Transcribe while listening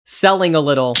Selling a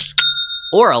little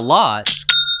or a lot,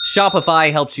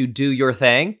 Shopify helps you do your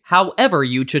thing however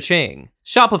you cha-ching.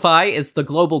 Shopify is the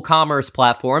global commerce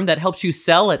platform that helps you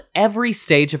sell at every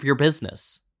stage of your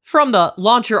business. From the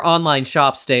launch your online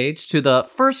shop stage to the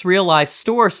first real-life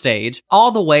store stage,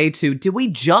 all the way to did we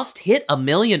just hit 1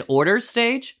 million orders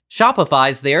stage?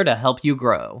 Shopify's there to help you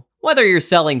grow. Whether you're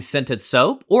selling scented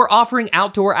soap or offering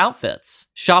outdoor outfits,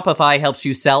 Shopify helps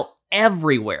you sell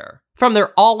everywhere. From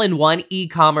their all-in-one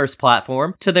e-commerce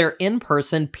platform to their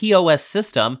in-person POS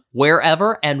system,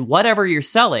 wherever and whatever you're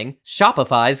selling,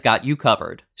 Shopify's got you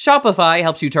covered. Shopify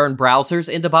helps you turn browsers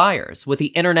into buyers with the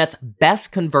internet's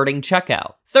best converting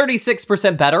checkout,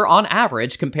 36% better on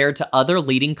average compared to other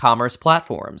leading commerce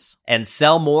platforms. And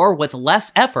sell more with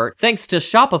less effort thanks to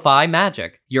Shopify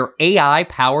Magic, your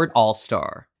AI-powered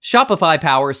all-star. Shopify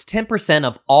powers 10%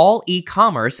 of all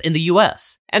e-commerce in the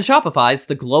US, and Shopify's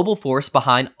the global force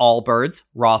behind Allbirds,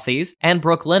 Rothy's, and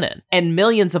Brooklinen, and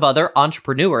millions of other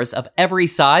entrepreneurs of every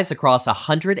size across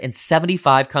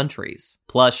 175 countries.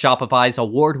 Plus, Shopify's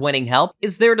award-winning help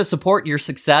is there to support your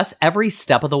success every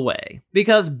step of the way.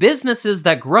 Because businesses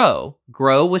that grow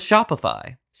with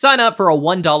Shopify. Sign up for a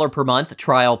 $1 per month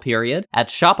trial period at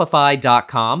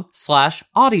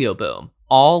shopify.com/audioboom,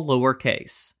 all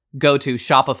lowercase. Go to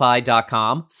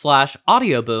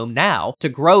shopify.com/audioboom now to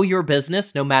grow your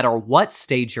business no matter what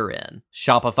stage you're in.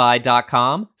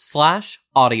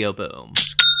 Shopify.com/audioboom.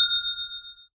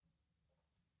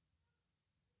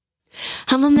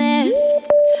 I'm a mess.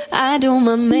 I do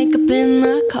my makeup in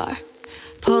the car.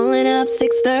 Pulling up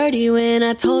 6:30 when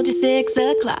I told you 6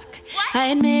 o'clock. I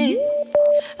admit,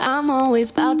 I'm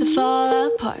always about to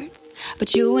fall apart.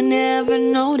 But you would never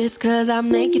notice, cause I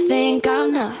make you think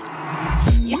I'm not.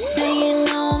 You say you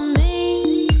know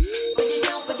me, but you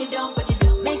don't, but you don't, but you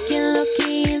don't. Make it look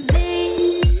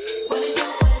easy. What a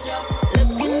joke, what a joke.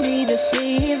 Looks can be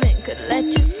deceiving, could let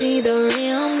you see the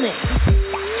real me.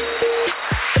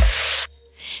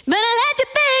 But I let you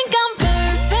think I'm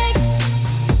perfect.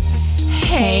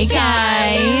 Hey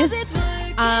guys.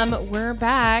 We're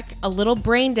back. A little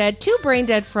brain dead. Too brain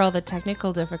dead for all the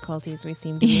technical difficulties we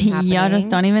seem to be happening. Y'all just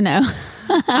don't even know.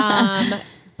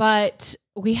 But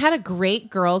we had a great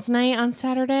girls' night on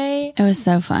Saturday. It was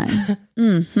so fun.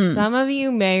 Mm-hmm. Some of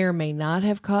you may or may not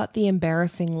have caught the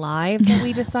embarrassing live that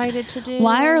we decided to do.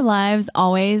 Why are lives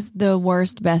always the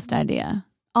worst, best idea?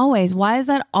 Always. Why is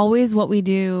that always what we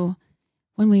do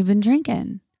when we've been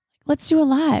drinking? Let's do a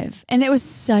live. And it was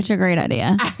such a great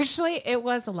idea. Actually, it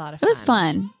was a lot of fun. It was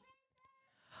fun.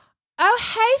 Oh,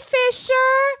 hey,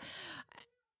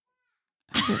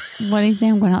 Fisher. What do you say?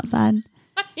 I'm going outside.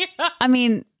 Yeah. I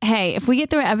mean, hey, if we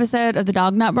get through an episode of the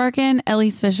dog not barking, at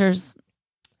least Fisher's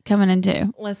coming in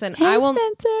too. Listen, Hey, I will.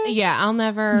 Spencer. Yeah, I'll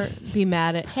never be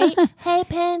mad at. Hey,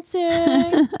 Spencer.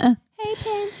 Hey,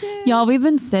 Spencer. Y'all, we've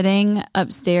been sitting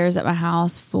upstairs at my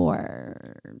house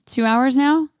for 2 hours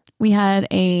now. We had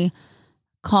a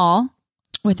call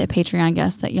with a Patreon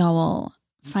guest that y'all will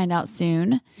find out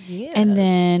soon. Yes. And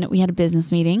then we had a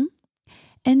business meeting.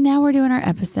 And now we're doing our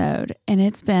episode. And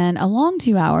it's been a long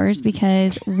 2 hours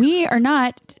because we are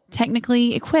not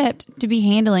technically equipped to be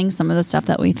handling some of the stuff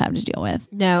that we've had to deal with.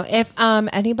 No, if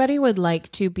anybody would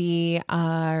like to be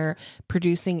our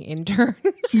producing intern,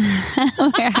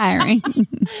 We're hiring.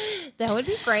 that would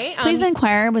be great. Please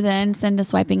inquire within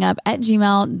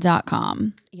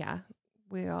sendaswipingup@gmail.com. Yeah,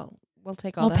 we'll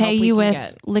take all I'll the help pay we you can with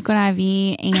get. liquid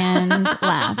IV and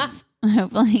laughs.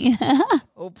 Hopefully.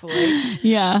 Hopefully.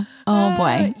 Yeah. Oh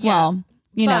boy. Yeah. Well,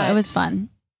 you know, it But- was fun.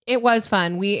 It was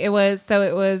fun. It was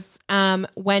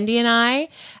Wendy and I,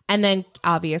 and then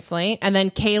obviously, and then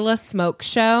Kayla Smoke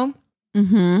Show,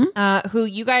 Mm-hmm. who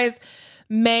you guys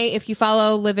may, if you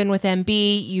follow Living with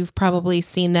MB, you've probably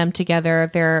seen them together.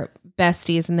 They're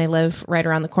besties and they live right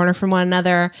around the corner from one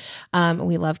another.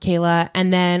 We love Kayla.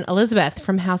 And then Elizabeth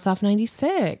from House Off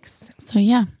 96. So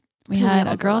yeah. We Who we had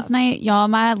a also girls' love. night. Y'all,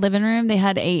 my living room, they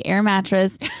had a air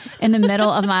mattress in the middle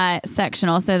of my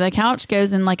sectional. So the couch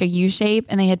goes in like a U shape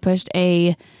and they had pushed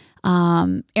a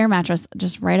air mattress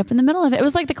just right up in the middle of it. It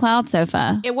was like the cloud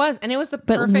sofa, It was, and it was the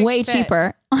but perfect way fit.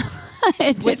 cheaper.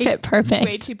 It did fit perfect.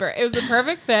 Way cheaper. It was the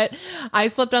perfect fit. I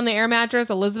slept on the air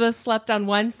mattress. Elizabeth slept on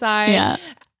one side. Yeah.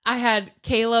 I had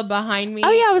Kayla behind me.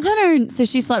 Oh yeah, I was wondering. So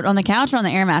she slept on the couch or on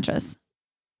the air mattress?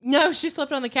 No, she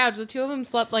slept on the couch. The two of them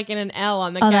slept like in an L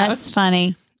on the Oh, couch. that's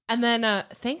funny. And then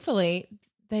thankfully,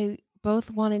 they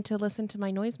both wanted to listen to my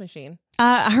noise machine.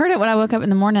 I heard it when I woke up in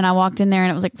the morning. I walked in there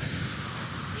and it was like,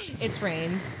 It's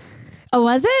rain. oh,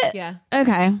 was it? Yeah.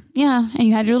 Okay. Yeah. And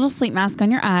you had your little sleep mask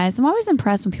on your eyes. I'm always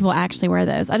impressed when people actually wear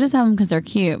those. I just have them because they're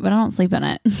cute, but I don't sleep in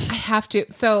it. I have to.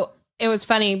 So It was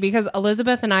funny because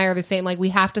Elizabeth and I are the same. Like we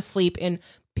have to sleep in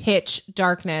pitch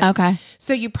darkness. Okay.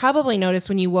 So you probably noticed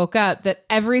when you woke up that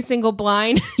every single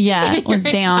blind Yeah, in was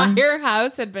your down. entire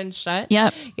house had been shut.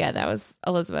 Yep. Yeah, that was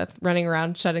Elizabeth running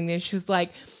around shutting these. She was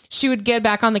like, she would get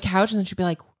back on the couch and then she'd be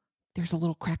like, there's a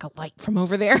little crack of light from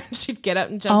over there. She'd get up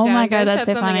and jump down. Oh my and go God, that's shut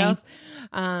so something funny. else.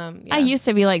 Yeah, I used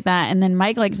to be like that. And then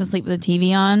Mike likes to sleep with the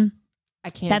TV on. I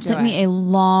can't That do took it. me a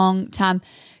long time.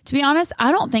 To be honest,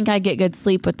 I don't think I get good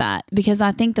sleep with that because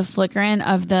I think the flickering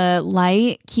of the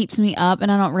light keeps me up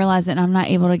and I don't realize it and I'm not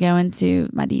able to go into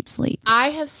my deep sleep. I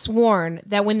have sworn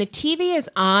that when the TV is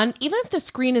on, even if the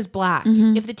screen is black,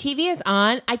 if the TV is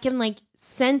on, I can like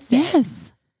sense it.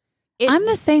 Yes. It I'm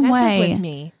the same messes way. with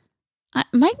me.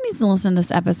 Mike needs to listen to this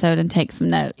episode and take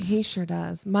some notes. He sure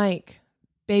does. Mike,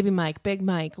 baby Mike, big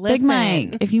Mike, listen. Big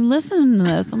Mike, if you listen to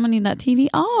this, I'm going to need that TV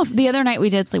off. The other night we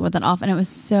did sleep with it off and it was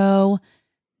so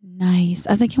nice.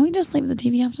 I was like, can we just sleep with the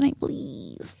TV off tonight,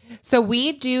 please? So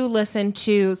we do listen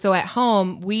to, so at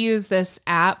home, we use this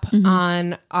app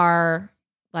on our,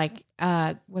 like,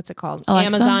 what's it called?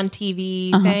 Alexa? Amazon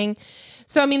TV thing.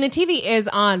 So, I mean, the TV is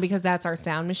on because that's our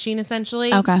sound machine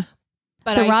essentially. Okay.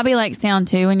 But So Robbie likes sound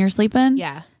too when you're sleeping?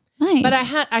 Yeah. Nice. But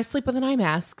I sleep with an eye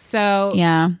mask. So,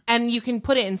 Yeah. and you can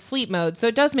put it in sleep mode. So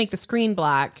it does make the screen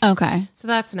black. Okay. So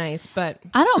that's nice. But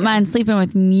I don't mind sleeping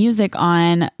with music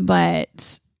on,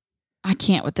 but I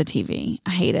can't with the TV. I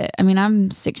hate it. I mean,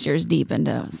 I'm 6 years deep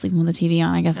into sleeping with the TV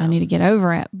on. I guess I need to get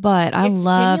over it, but I it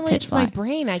love stimulates pitch my black.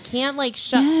 brain. I can't like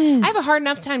shut. Yes. I have a hard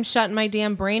enough time shutting my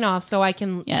damn brain off so I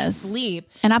can Yes. sleep.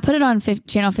 And I put it on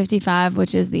channel 55,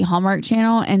 which is the Hallmark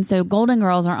channel. And so Golden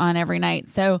Girls are on every night.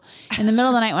 So in the middle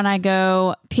of the night when I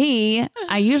go pee,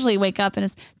 I usually wake up and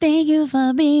it's, thank you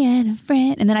for being a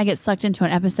friend. And then I get sucked into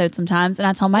an episode sometimes. And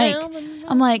I tell Mike,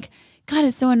 I'm like, God,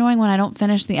 it's so annoying when I don't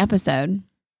finish the episode.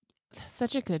 That's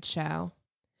such a good show.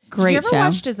 Great Did you ever show.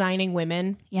 watch Designing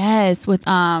Women? Yes, with what's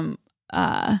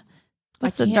I the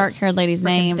can't dark haired lady's freaking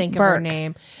name? Think of her Burke.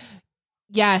 name.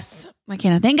 Yes, Why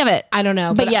can't I think of it? I don't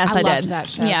know, But yes, I loved did. that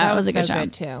show. Yeah, that it was a good so show.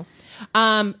 good too.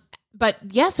 But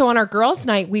yeah, so on our girls'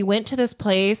 night, we went to this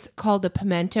place called the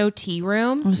Pimento Tea It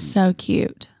Room. was so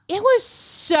cute. It was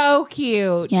so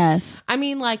cute. Yes. I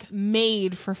mean, like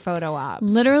made for photo ops.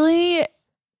 Literally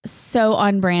so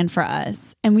on brand for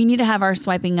us. And we need to have our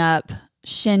swiping up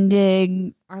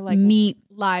shindig Our like meet,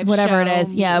 live whatever it show, is.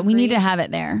 meet Yeah, and we need to greet. have it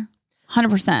there.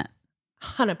 100%.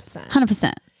 100%.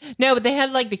 100%. No, but they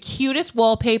had like the cutest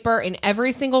wallpaper in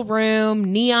every single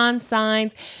room, neon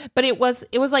signs, but it was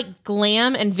like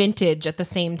glam and vintage at the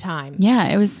same time. Yeah,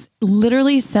 it was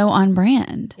literally so on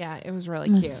brand. Yeah, it was really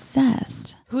I'm cute.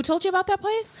 obsessed. Who told you about that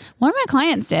place? One of my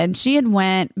clients did. She had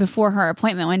went before her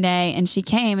appointment one day and she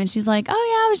came and she's like, oh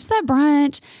yeah, I was just at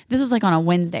brunch. This was like on a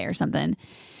Wednesday or something.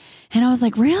 And I was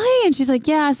like, really? And she's like,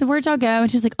 yeah. I said, where'd y'all go?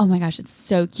 And she's like, oh my gosh, it's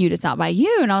so cute. It's out by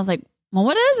you. And I was like, well,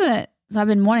 what is it? So I've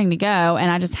been wanting to go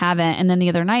and I just haven't. And then the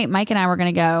other night, Mike and I were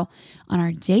going to go on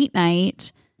our date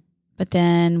night, but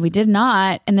then we did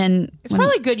not. And then It's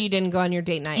probably good you didn't go on your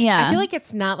date night. Yeah. I feel like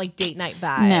it's not like date night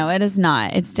vibes. no, it is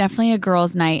not. It's definitely a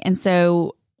girls' night. And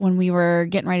so when we were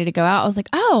getting ready to go out, I was like,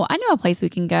 oh, I know a place we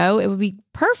can go. It would be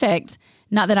perfect.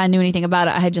 Not that I knew anything about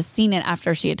it. I had just seen it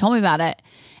after she had told me about it.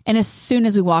 And as soon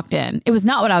as we walked in, it was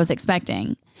not what I was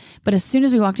expecting. But as soon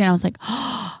as we walked in, I was like,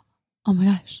 oh my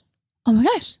gosh. Oh my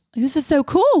gosh. Like, this is so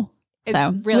cool. It's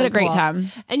So we really had a great cool. time.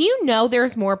 And you know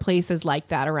there's more places like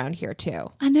that around here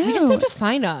too. I know. We just have to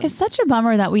find them. It's such a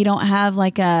bummer that we don't have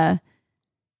like a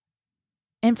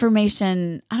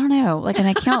information, I don't know, like an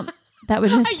account that would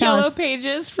just tell Yellow us.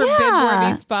 pages for Yeah.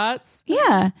 bid-worthy spots.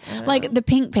 Yeah. Like the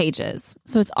pink pages.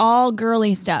 So it's all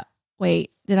girly stuff.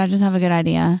 Wait, did I just have a good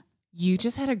idea? You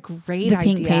just had a great The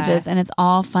idea. pink pages and it's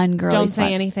all fun girly Don't spots.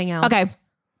 say anything else. Okay.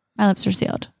 My lips are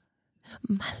sealed.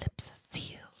 My lips are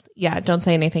sealed. Yeah, don't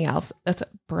say anything else. That's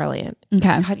brilliant.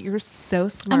 Okay. God, you're so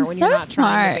smart I'm when so you're not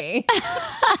trying to be.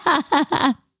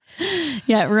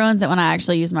 Yeah, it ruins it when I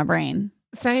actually use my brain,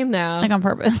 Same though. like on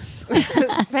purpose.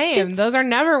 Same. Those are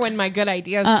never when my good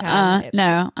ideas come. It's-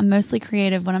 No, I'm mostly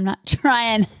creative when I'm not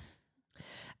trying.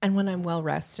 And when I'm well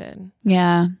rested.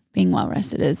 Yeah, being well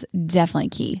rested is definitely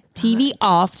key. TV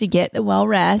off to get the well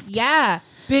rest. Yeah.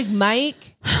 Big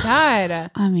Mike.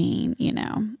 God. I mean, you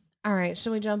know. All right.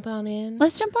 Should we jump on in?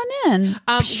 Let's jump on in.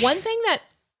 One thing that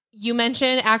you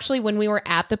mentioned actually when we were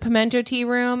at the Pimento Tea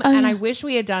Room, Oh, and yeah. I wish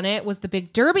we had done it, was the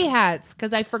big derby hats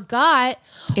because I forgot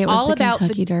It was all the about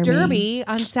Kentucky the Derby.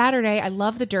 on Saturday. I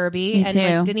love the derby Me and too.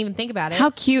 like, didn't even think about it. How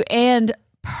cute and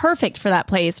perfect for that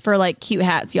place for like cute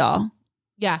hats, y'all.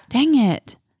 Yeah, Dang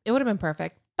it. it would have been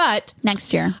perfect. But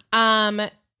Next year.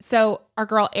 So our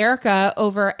girl Erica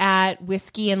over at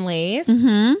Whiskey and Lace,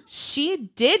 she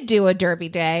did do a derby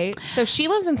day. So she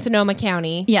lives in Sonoma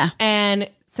County. Yeah. And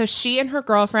so she and her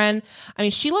girlfriend, I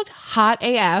mean, she looked hot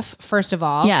AF, first of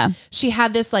all. Yeah. She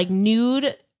had this like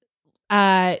nude,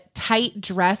 tight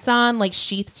dress on, like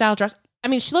sheath style dress. I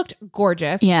mean, she looked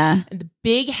gorgeous. Yeah. And the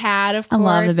big hat, of I course.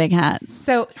 love the big hats.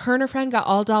 So her and her friend got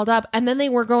all dolled up, and then they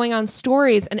were going on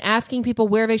stories and asking people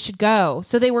where they should go.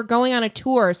 So they were going on a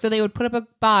tour. So they would put up a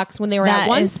box when they were at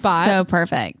one spot. So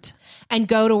perfect. And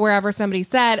go to wherever somebody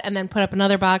said, and then put up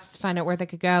another box to find out where they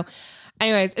could go.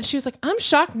 Anyways, and she was like, I'm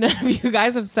shocked none of you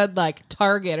guys have said like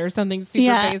Target or something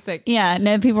super basic. Yeah.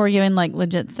 No, people were giving like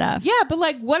legit stuff. Yeah, but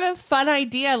like what a fun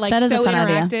idea. Like That is so a fun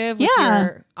idea. interactive with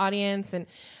your audience. And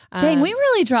Dang, we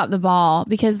really dropped the ball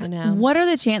because I know. what are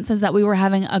the chances that we were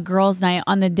having a girls' night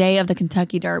on the day of the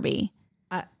Kentucky Derby?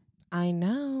 I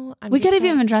know. We could have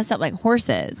even dressed up like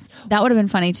horses. That would have been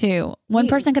funny too. One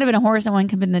person could have been a horse and one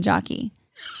could have been the jockey.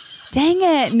 Dang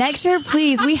it. Next year,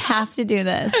 please. We have to do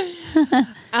this.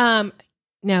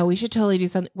 No, we should totally do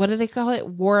something. What do they call it?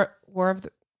 War of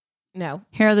the... No.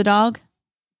 Hair of the dog?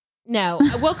 No.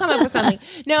 We'll come up with something.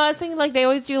 No, I was thinking like they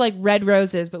always do like red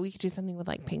roses, but we could do something with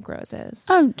like pink roses.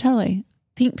 Oh, totally.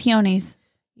 Pink peonies.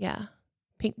 Yeah.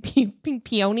 Pink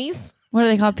peonies? What are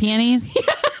they called? Peonies?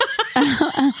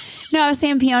 No, I was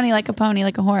saying peony like a pony,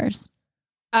 like a horse.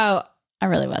 Oh. I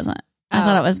really wasn't. I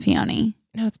thought it was peony.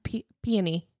 No, it's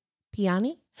peony.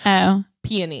 Peony? Oh.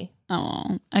 Peony.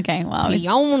 Oh. Okay. Well,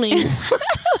 Peonies.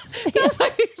 Sounds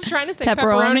like he's trying to say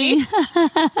pepperoni.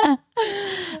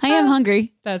 I am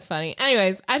hungry. That's funny.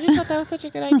 Anyways, I just thought that was such a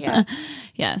good idea.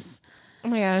 Yes. Oh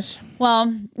my gosh.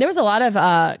 Well, there was a lot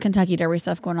of Kentucky Derby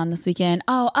stuff going on this weekend.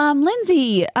 Oh,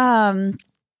 Lindsay.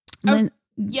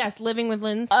 Yes, Living with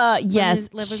Linz. Yes,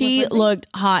 Living she with Lindsay? looked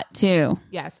hot too.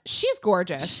 Yes, she's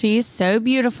gorgeous. She's so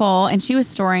beautiful, and she was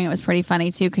storing. It was pretty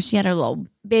funny too because she had her little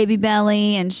baby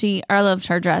belly, and I loved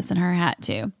her dress and her hat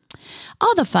too.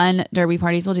 All the fun Derby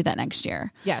parties. We'll do that next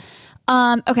year. Yes.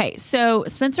 Okay, so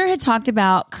Spencer had talked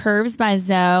about Curves by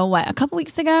Zoe, a couple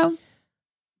weeks ago?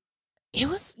 It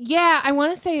was, I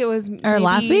want to say it was Or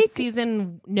last week? It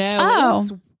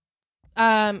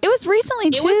was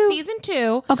recently too. It was season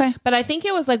 2. Okay. But I think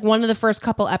it was like one of the first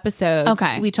couple episodes.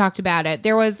 Okay. We talked about it.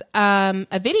 There was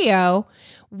a video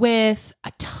with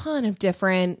a ton of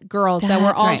different girls that were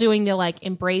That's all right. doing the like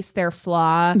embrace their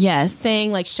flaw Yes.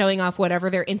 thing, like showing off whatever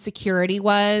their insecurity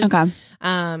was. Okay.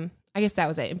 I guess that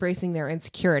was it. Embracing their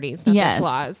insecurities, not Yes. their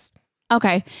flaws.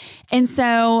 Okay. And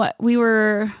so we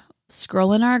were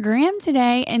scrolling our gram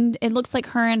today, and it looks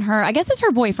like I guess it's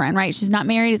her boyfriend, right? She's not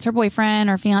married. It's her boyfriend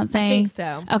or fiance. I think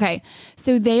so. Okay.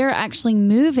 So they are actually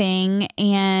moving,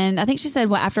 and I think she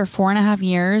said, after 4.5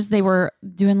 years, they were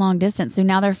doing long distance. So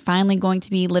now they're finally going to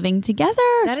be living together.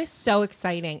 That is so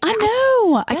exciting. I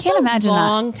know. I That's can't imagine a that.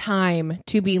 long time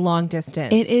to be long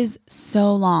distance. It is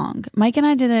so long. Mike and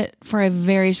I did it for a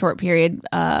very short period,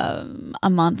 a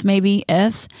month maybe,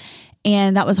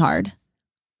 and that was hard.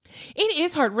 It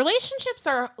is hard. Relationships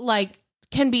are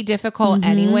can be difficult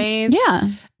anyways. Yeah.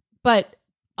 But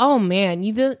oh man,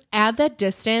 you add that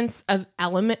distance of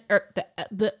element or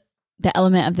the The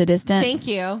element of the distance. thank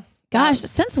you. Gosh,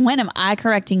 since when am I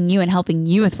correcting you and helping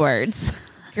you with words?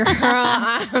 Girl,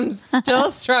 I'm still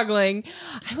struggling.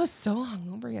 I was so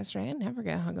hungover yesterday. I never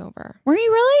get hungover. Were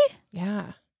you really?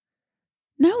 Yeah.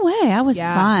 No way. I was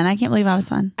Yeah. fun. I can't believe I was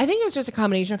fun. I think it was just a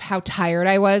combination of how tired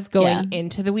I was going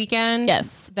into the weekend.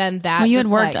 Yes. Then that Well, you had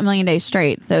just, worked a million days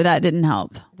straight, so that didn't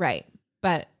help. right.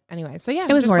 But anyway, so yeah,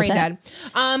 It was just worth brain it. dead.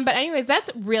 But anyways, that's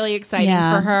really exciting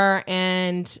Yeah. for her.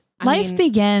 And Life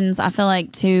begins, I feel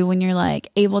like, too, when you're like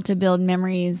able to build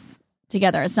memories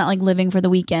together. It's not like living for the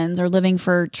weekends or living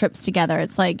for trips together.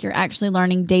 It's like you're actually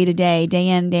learning day to day, day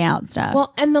in, day out stuff.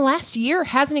 well, and the last year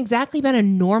hasn't exactly been a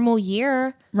normal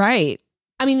year. right.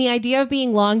 I mean, the idea of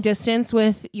being long distance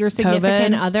with your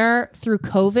significant COVID. other through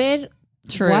COVID.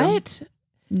 True. What?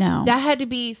 No. That had to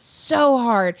be so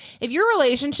hard. If your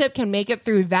relationship can make it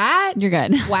through that, You're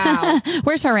good. wow.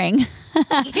 Where's her ring?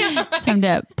 Yeah, right. Time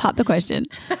to pop the question.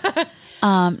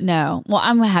 No. Well,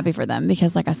 I'm happy for them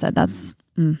because, like I said, that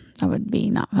would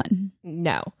be not fun.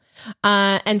 No.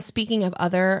 And speaking of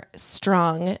other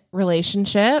strong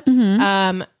relationships,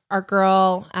 Mm-hmm. our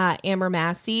girl, Amber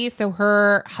Massey, so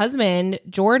her husband,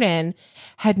 Jordan,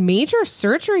 had major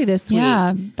surgery this week.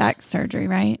 Yeah, back surgery,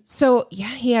 right? So, yeah,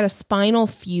 he had a spinal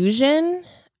fusion.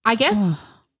 I guess,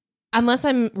 unless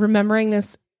I'm remembering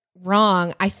this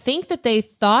wrong, I think that they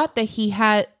thought that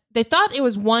they thought it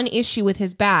was one issue with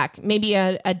his back, maybe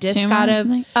a disc Tumor out or of.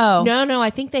 something? Oh, No, I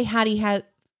think he had.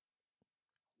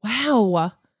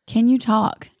 Wow. can you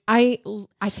talk? I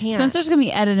can't. Spencer's going to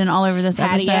be editing all over this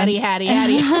Hattie.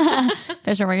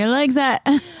 Fisher, where your legs at?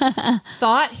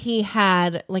 Thought he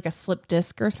had like a slip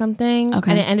disc or something.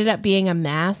 Okay. And it ended up being a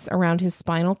mass around his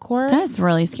spinal cord. That's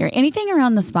really scary. Anything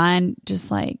around the spine, just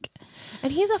like...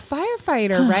 And he's a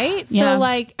firefighter, right? Yeah. So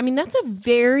like, I mean, that's a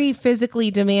very physically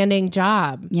demanding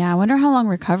job. Yeah, I wonder how long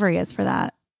recovery is for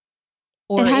that.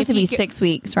 Or it has if to be you get 6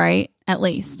 weeks, right? At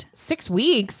least. 6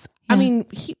 weeks. Yeah. I mean,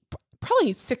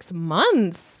 probably 6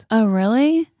 months Oh,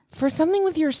 really? for something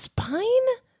with your spine.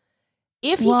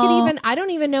 If he Well, could even, I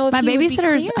don't even know if My he would be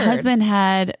babysitter's cleared. husband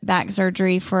had back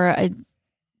surgery for a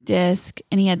disc,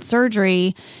 and he had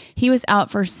surgery. He was out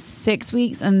for 6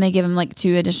 weeks, and they give him like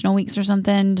 2 additional weeks or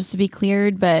something just to be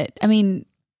cleared. But I mean,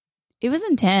 it was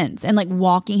intense, and like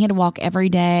walking, he had to walk every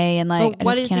day, and like, But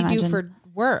what I does just he can't do imagine. for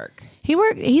work?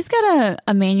 He's got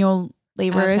a manual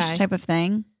laborish Okay. type of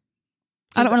thing.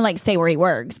 I don't want to like say where he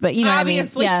works, but you know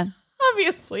Obviously. what I mean? Yeah.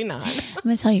 Obviously not. I'm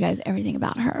going to tell you guys everything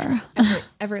about her.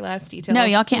 Every last detail. No, of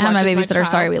y'all can't who have my watches babysitter.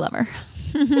 Sorry, child. we love her.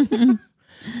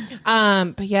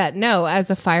 But yeah, no, as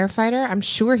a firefighter, I'm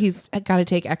sure he's got to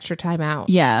take extra time out.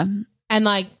 Yeah. And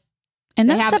like, And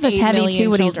They that have stuff is 8 heavy million too,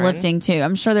 what children. he's lifting too.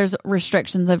 I'm sure there's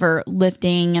restrictions over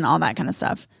lifting and all that kind of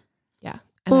stuff. yeah.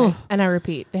 Ooh. And I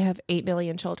repeat, they have 8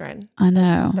 billion children. I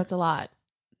know. That's a lot.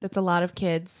 That's a lot of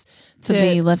kids To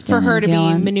be lifting for her and to be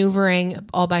dealing. maneuvering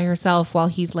all by herself while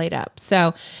he's laid up.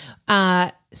 So,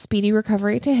 speedy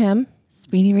recovery to him.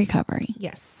 Speedy recovery.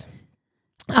 Yes.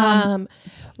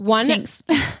 One. Jinx.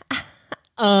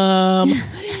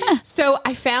 So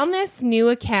I found this new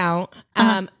account.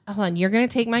 Hold on, you're gonna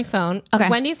take my phone. Okay.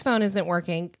 Wendy's phone isn't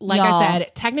working. Like Y'all. I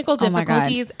said, technical Oh my God.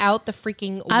 difficulties out the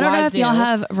freaking. I don't know if wazoo. y'all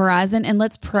have Verizon, and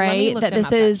let's Let pray me look that them this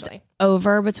up, is actually.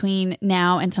 over between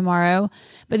now and tomorrow.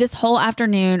 But this whole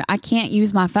afternoon, I can't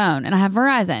use my phone, and I have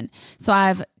Verizon. So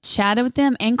I've chatted with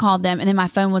them and called them, and then my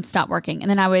phone would stop working. And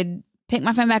then I would pick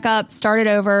my phone back up, start it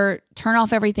over, turn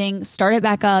off everything, start it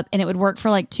back up, and it would work for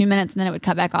like 2 minutes, and then it would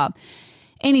cut back off.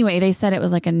 Anyway, they said it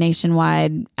was like a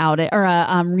nationwide outage or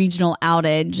a regional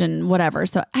outage and whatever.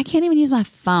 So I can't even use my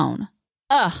phone.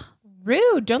 Ugh.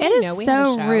 Rude. Don't It they is know we have a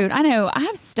so show? rude. I know. I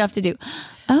have stuff to do.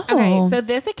 Oh. Okay, so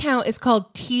this account is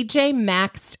called TJ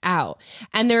Maxed Out.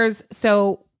 And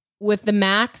with the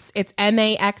Max, it's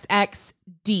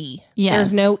MAXXD. Yes.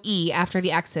 There's no E after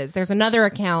the X's. There's another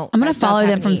account. I'm going that to does follow have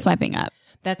them an from E. swiping up.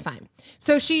 That's fine.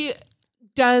 So she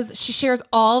shares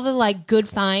all the like good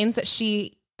finds that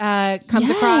she comes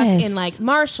across Yes. in like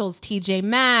Marshalls, TJ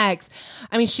Maxx.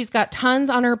 I mean, she's got tons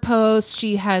on her posts.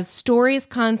 She has stories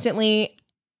constantly.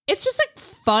 It's just a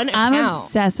fun account. I'm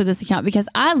obsessed with this account because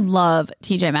I love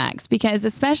TJ Maxx, because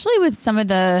especially with some of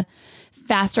the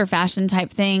faster fashion type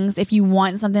things, if you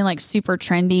want something like super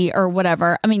trendy or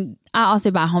whatever. I mean, I also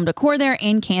buy home decor there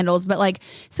and candles, but like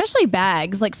especially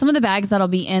bags, like some of the bags that'll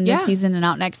be in this Yeah. season and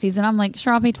out next season, I'm like,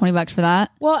 sure, I'll pay $20 for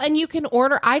that. Well, and you can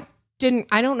order. I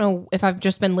don't know if I've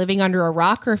just been living under a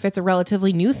rock or if it's a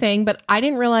relatively new thing, but I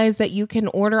didn't realize that you can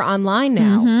order online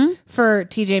now for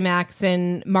TJ Maxx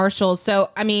and Marshalls. So,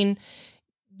 I mean,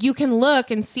 you can look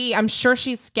and see. I'm sure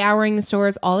she's scouring the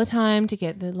stores all the time to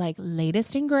get the like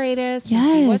latest and greatest and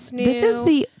see what's new. This is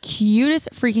the cutest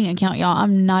freaking account, y'all.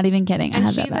 I'm not even kidding. and I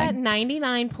have she's that at bag.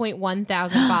 99.1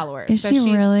 thousand followers. Is so she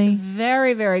she's really?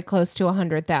 very, very close to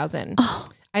 100,000.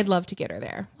 I'd love to get her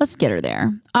there. Let's get her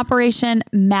there. Operation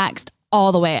maxed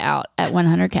all the way out at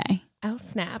 100K. Oh,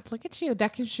 snap. Look at you.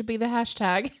 That should be the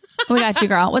hashtag. We got you,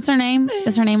 girl. What's her name?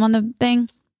 Is her name on the thing?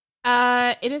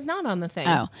 It is not on the thing.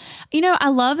 Oh, you know, I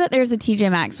love that there's a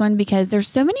TJ Maxx one because there's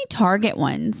so many Target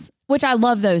ones, which I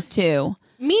love those too.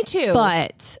 Me too.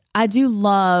 But I do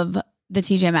love the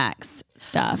TJ Maxx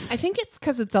stuff. I think it's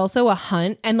because it's also a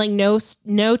hunt, and like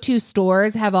no two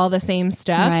stores have all the same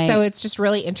stuff. Right. So it's just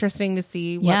really interesting to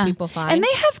see what people find. And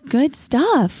they have good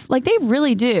stuff. Like they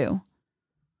really do.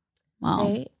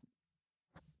 Wow.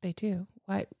 They do.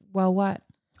 What? Well, what?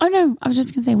 Oh no, I was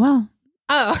just gonna say, well,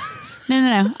 Oh,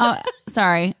 no. Oh,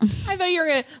 sorry. I thought you were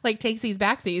gonna like takesies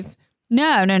backsies.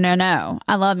 No.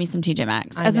 I love me some TJ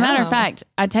Maxx. I As a matter of know. fact,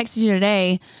 I texted you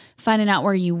today finding out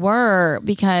where you were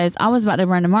because I was about to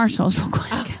run to Marshall's real quick.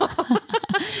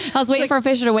 I was waiting for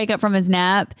Fisher to wake up from his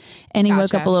nap, and he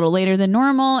woke Gotcha. up a little later than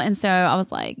normal. And so I was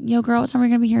like, yo, girl, what time are we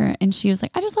going to be here? And she was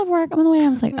like, I just love work. I'm on the way. I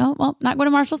was like, oh, well, not going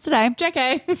to Marshall's today.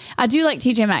 JK. I do like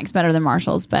TJ Maxx better than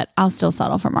Marshall's, but I'll still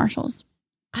settle for Marshall's.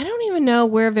 I don't even know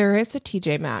where there is a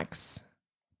TJ Maxx.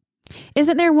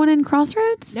 Isn't there one in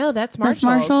Crossroads? No, that's Marshalls. That's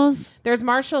Marshall's? There's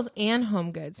Marshalls and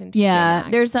Home Goods in TJ Yeah,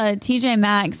 Maxx. there's a TJ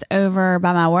Maxx over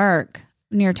by my work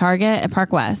near Target at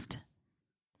Park West.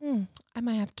 I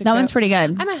might have to. That go. one's pretty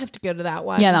good. I might have to go to that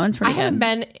one. Yeah, that one's pretty I haven't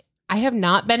good. been. I have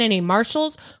not been in a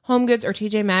Marshalls, Home Goods, or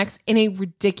TJ Maxx in a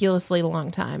ridiculously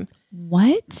long time.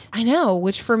 What? I know,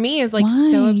 which for me is like Why?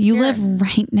 so obscure. You live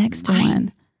right next to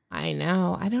one. I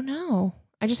know. I don't know.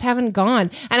 I just haven't gone.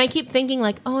 And I keep thinking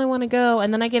like, oh, I want to go.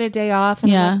 And then I get a day off.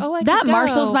 And I'm like, oh, I that could go.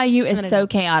 Marshalls by you And is then I so don't.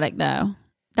 chaotic though.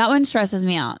 That one stresses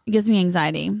me out. It gives me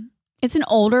anxiety. It's an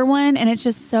older one and it's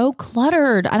just so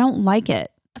cluttered. I don't like it.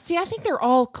 See, I think they're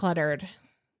all cluttered.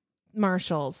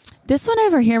 Marshalls. This one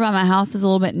over here by my house is a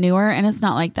little bit newer and it's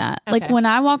not like that. Like Okay. when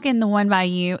I walk in the one by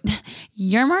you,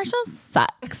 your Marshalls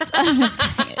sucks. I'm just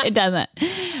kidding. It doesn't.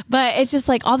 But it's just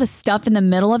like all the stuff in the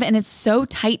middle of it and it's so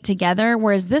tight together.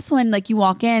 Whereas this one, like you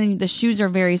walk in and the shoes are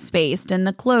very spaced and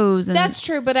the clothes. And That's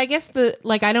true. But I guess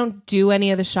I don't do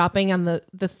any of the shopping on the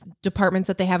departments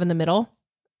that they have in the middle.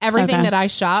 Everything Okay. that I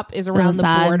shop is around the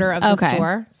sides. border of the Okay.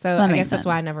 store. So That I makes guess that's sense.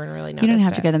 why I never really noticed you don't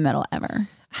have to it. go to the middle ever.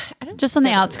 I don't Just on the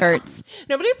go to outskirts.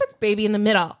 Nobody puts baby in the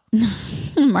middle.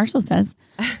 Marshalls does.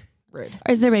 Rude.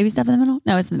 Or is there baby stuff in the middle?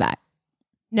 No, it's in the back.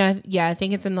 No, yeah, I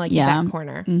think it's in like Yeah. the back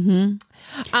corner.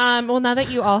 Mm-hmm. Well, now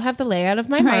that you all have the layout of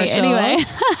my Right, Marshalls, anyway.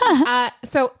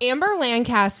 so Amber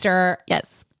Lancaster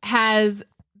Yes. has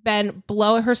been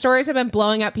her stories have been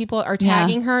blowing up. People are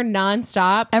tagging her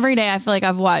nonstop Every day I feel like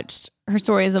I've watched her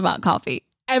stories about coffee.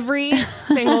 every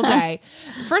single day.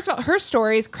 First of all, her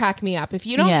stories crack me up. If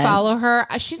you don't Yes. follow her,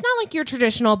 she's not like your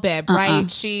traditional bib, right?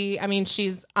 She's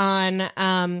on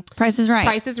Price is Right.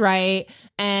 Price is Right,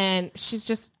 and she's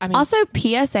just, Also,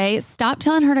 PSA, stop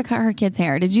telling her to cut her kid's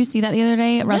hair. Did you see that the other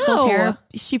day? Russell's hair.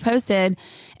 She posted,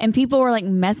 and people were like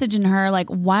messaging her, like,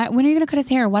 "Why? When are you going to cut his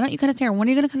hair? Why don't you cut his hair? When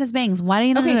are you going to cut his bangs? Why do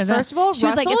you?" okay, first of all, she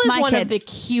was Russell like, "It's is my one kid." of the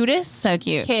cutest, So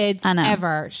cute. kids I know.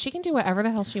 ever. She can do whatever the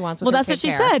hell she wants with Well, her that's what kid's she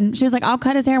hair. said. She was like, "I'll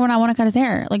cut his hair when I want to cut his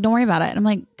hair. Like, don't worry about it." And I'm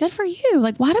like, "Good for you.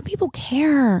 Like, why do people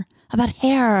care about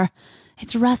hair?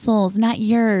 It's Russell's, not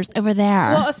yours over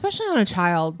there." Well, especially on a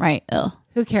child. right. Ugh.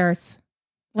 Who cares?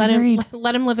 Let Agreed.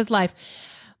 him live his life.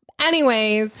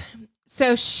 Anyways,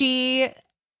 so she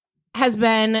has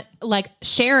been like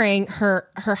sharing her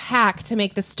hack to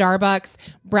make the Starbucks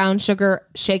brown sugar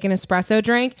shaken espresso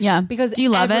drink. Yeah. Because Do you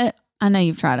love it? I know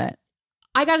you've tried it.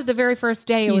 I got it the very first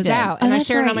day it You was did. out, Oh, and I that's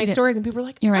shared it right, on my you did. stories, and people were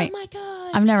like, You're right. "Oh my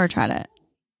god!" I've never tried it.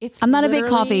 It's I'm not a big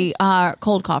literally-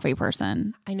 cold coffee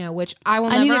person. I know, which I will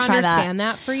I need never to try that. understand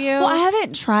that for you. Well, I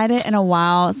haven't tried it in a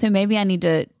while, so maybe I need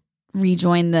to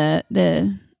rejoin the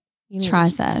you need try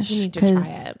to, sesh. you need to try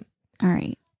 'cause- it. All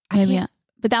right, I maybe. can't-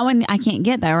 But that one I can't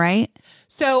get though, right?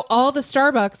 So all the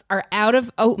Starbucks are out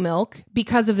of oat milk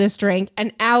because of this drink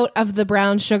and out of the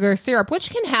brown sugar syrup, which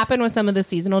can happen with some of the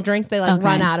seasonal drinks. They like Okay.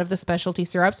 run out of the specialty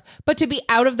syrups, but to be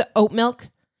out of the oat milk,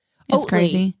 It's Oatly,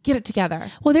 crazy. Get it together.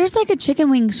 Well, there's like a chicken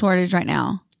wing shortage right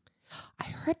now, I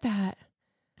heard that.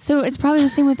 so it's probably the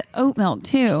same with oat milk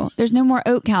too. There's no more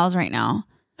oat cows right now.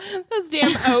 Those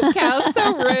damn oat cows,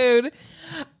 so rude.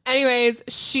 Anyways,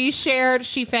 she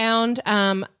found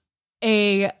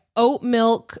a oat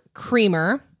milk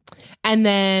creamer, and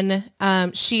then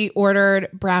she ordered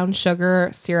brown sugar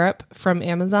syrup from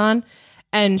Amazon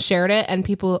and shared it, and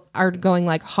people are going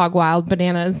like hog wild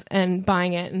bananas and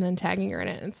buying it and then tagging her in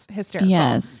it. It's hysterical.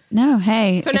 Yes. No.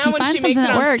 Hey. So if now you when find she makes something it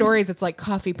that on works, stories, it's like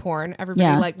coffee porn. Everybody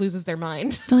Yeah. like loses their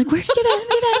mind. they're like, "Where'd you get that? Let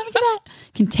me get that. Let me get that."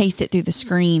 Can taste it through the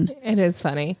screen. It is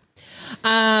funny.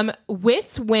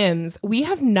 Wits Whims. We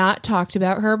have not talked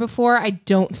about her before, I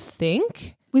don't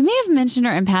think. We may have mentioned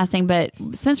her in passing, but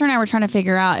Spencer and I were trying to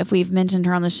figure out if we've mentioned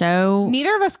her on the show.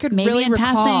 Neither of us could Maybe really in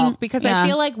recall passing. because Yeah. I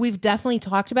feel like we've definitely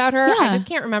talked about her. I Yeah. just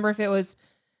can't remember if it was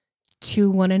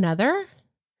to one another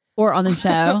Or on the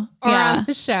show. or Yeah. on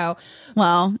the show.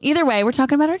 Well, either way, we're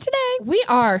talking about her today. We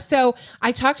are. So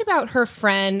I talked about her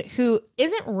friend who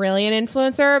isn't really an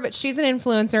influencer, but she's an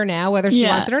influencer now, whether she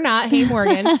Yeah. wants it or not. Hey,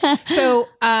 Morgan. So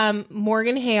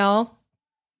Morgan Hale.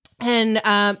 And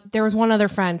there was one other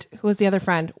friend. Who was the other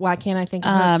friend? Why can't I think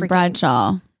of her? freaking-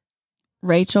 Bradshaw.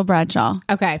 Rachel Bradshaw.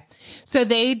 Okay. So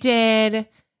they did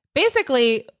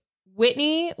basically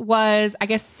Whitney was, I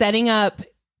guess, setting up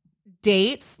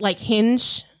dates, like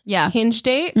Hinge Yeah.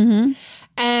 dates. Mhm.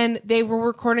 And they were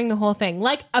recording the whole thing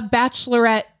like a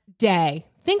bachelorette day.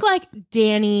 Think like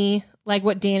Danny, like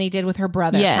what Danny did with her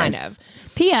brother, Yes. kind of.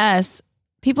 P.S.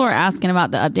 People are asking about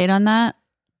the update on that.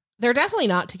 They're definitely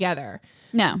not together.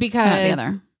 No. Because they're not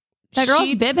together. That girl's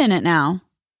she- bibbing it now.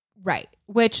 Right.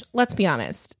 Which, let's be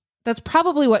honest, that's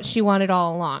probably what she wanted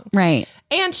all along. Right.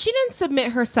 And she didn't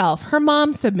submit herself. Her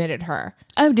mom submitted her,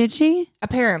 Oh, did she?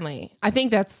 apparently. I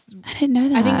think that's know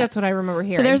that. I think that's what I remember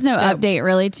hearing. So there's no update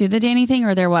really to the Danny thing,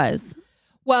 or there was?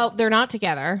 Well, they're not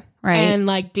together. Right. And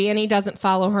like Danny doesn't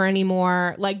follow her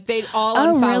anymore. Like they all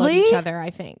Oh, unfollowed really? each other, I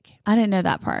think. I didn't know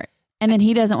that part. And then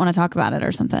he doesn't want to talk about it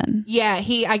or something. Yeah,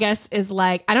 he, I guess, is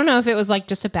like, I don't know if it was like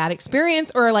just a bad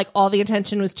experience or like all the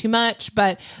attention was too much,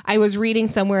 but I was reading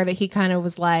somewhere that he kind of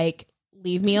was like,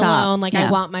 leave me Stop. alone. Like, Yeah.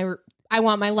 I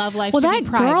want my love life Well, to that be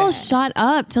private. girl shot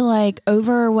up to like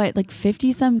over what, like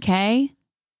 50 some K?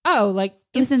 Oh, like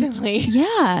It was instantly.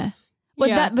 Yeah. Well,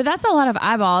 Yeah. but that's a lot of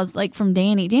eyeballs, like from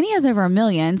Danny. Danny has over 1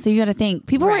 million. So you got to think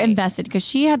people were Right. invested because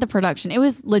she had the production. It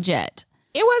was legit.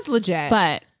 It was legit.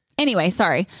 But anyway,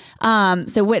 sorry.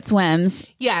 So Wit Swims.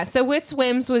 Yeah, so Wit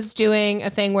Swims was doing a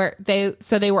thing where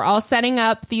they were all setting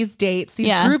up these dates, these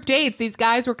Yeah. group dates. These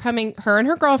guys were coming, her and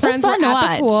her girlfriends were fun at to the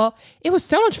watch. pool. It was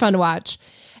so much fun to watch.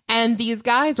 And these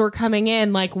guys were coming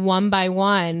in like one by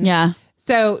one. Yeah.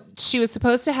 So she was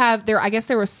supposed to have I guess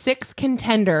there were 6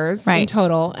 contenders in Right.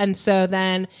 total. And so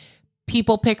then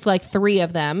people picked like 3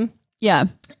 of them. Yeah.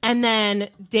 And then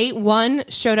date 1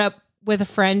 showed up with a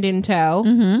friend in tow,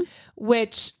 Mm-hmm.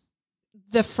 which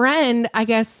the friend, I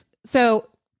guess, so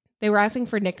they were asking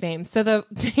for nicknames. So the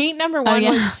date number 1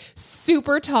 yeah. was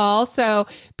super tall. So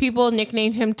people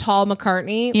nicknamed him Tall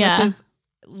McCartney, Yeah. which is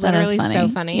literally so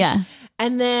funny. Yeah.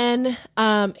 And then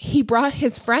he brought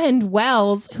his friend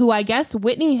Wells, who I guess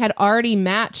Whitney had already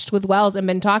matched with Wells and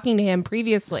been talking to him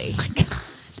previously. Oh my God.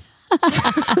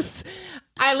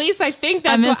 At least I think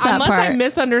that's missed what, that unless part. I'm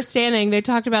misunderstanding, they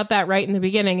talked about that right in the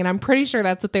beginning, and I'm pretty sure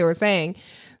that's what they were saying.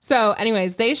 So,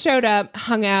 anyways, they showed up,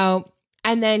 hung out,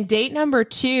 and then date number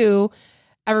 2,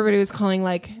 everybody was calling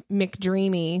like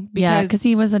McDreamy Yeah. because Because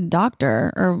he was a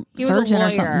doctor or he was a surgeon or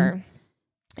something. lawyer.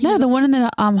 No, the one in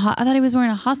the I thought he was wearing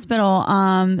a hospital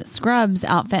scrubs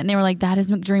outfit, and they were like, "That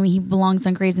is McDreamy. He belongs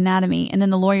on Grey's Anatomy." And then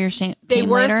the lawyer came They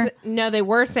were later. they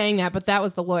were saying that, but that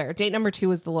was the lawyer. Date number 2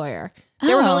 was the lawyer.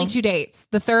 There was Oh. only 2 dates.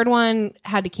 The third one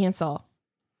had to cancel.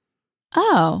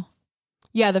 Oh,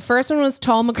 Yeah, the first one was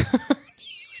Tall McCartney.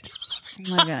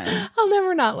 oh my God. I'll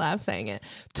never not laugh saying it.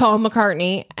 Tall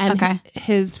McCartney and Okay.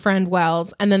 his friend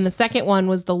Wells, and then the second one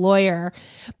was the lawyer.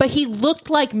 But he looked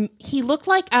like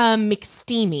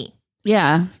McSteamy.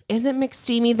 Yeah, Isn't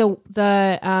McSteamy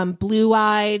the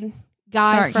blue-eyed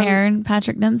guy dark from haired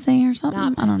Patrick Dempsey or something.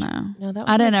 Not I don't know. No, that was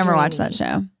I didn't ever watch McDreamy. that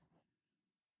show.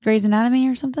 Grey's Anatomy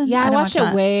or something. Yeah, I didn't watched watch it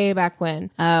that. way back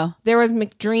when. Oh, There was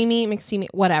McSteamy,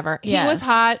 whatever. He Yes. was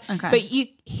hot, Okay. but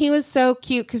he was so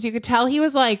cute because you could tell he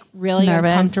was like really Nervous.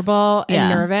 uncomfortable and Yeah.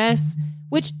 nervous,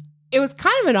 which it was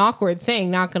kind of an awkward thing,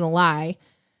 not gonna lie.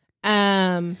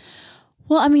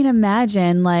 well, I mean,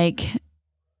 imagine like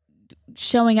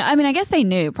showing up. I mean, I guess they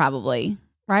knew probably,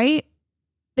 right?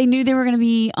 They knew they were going to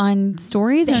be on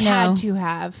stories They or no? had to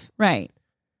have. Right.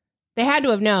 They had to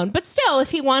have known. But still,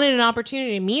 if he wanted an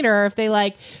opportunity to meet her, if they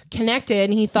like connected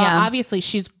and he thought Yeah. obviously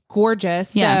she's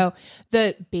gorgeous. Yeah. So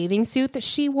the bathing suit that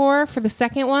she wore for the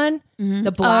second one, Mhm.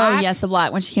 the black. Oh, yes, the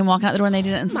black when she came walking out the door and they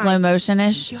did it in My slow motion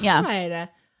ish. God. Yeah.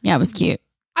 Yeah, it was cute.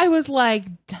 I was like,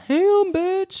 damn,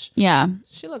 bitch. Yeah.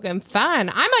 She looking fine.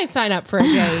 I might sign up for a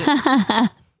date.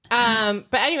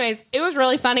 But anyways, it was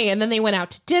really funny. And then they went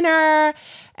out to dinner.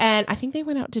 And I think they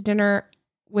went out to dinner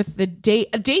with the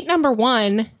date number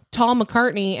 1, Tall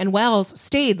McCartney and Wells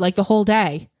stayed like the whole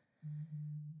day.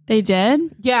 They did?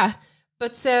 Yeah.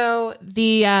 But so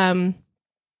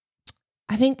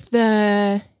I think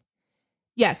so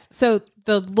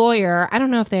the lawyer, I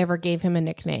don't know if they ever gave him a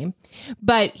nickname,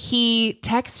 but he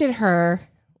texted her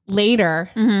later.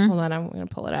 Mhm. Hold on, I'm going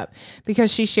to pull it up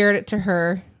because she shared it to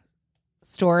her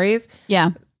stories.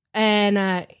 Yeah.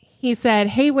 And he said,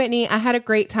 "Hey, Whitney, I had a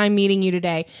great time meeting you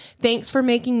today. Thanks for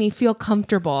making me feel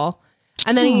comfortable."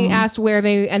 And then he asked where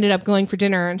they ended up going for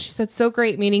dinner. And she said, "So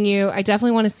great meeting you. I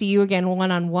definitely want to see you again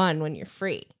one-on-one when you're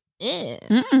free."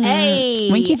 Hey,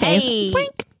 Winky face. hey.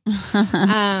 Wink.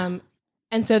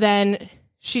 And so then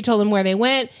she told him where they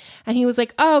went. And he was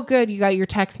like, "Oh, good. You got your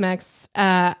Tex-Mex.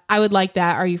 I would like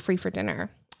that. Are you free for dinner?"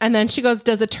 And then she goes,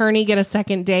 "Does attorney get a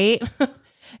second date?"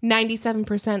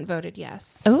 97% voted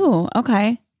yes. Oh,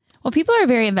 okay. Well, people are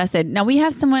very invested. Now, we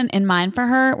have someone in mind for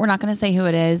her. We're not going to say who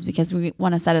it is because we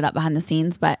want to set it up behind the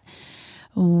scenes, but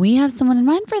we have someone in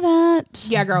mind for that.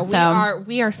 Yeah, girl, So-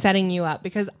 we are setting you up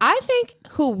because I think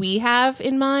who we have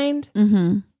in mind,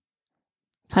 100%.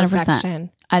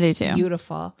 perfection, I do too.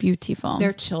 beautiful. Beautiful.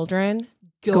 Their children,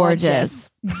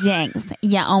 gorgeous. Jinx.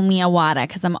 Yeah, owe me a water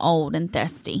because I'm old and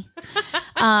thirsty.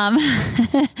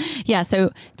 Yeah,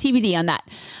 so TBD on that.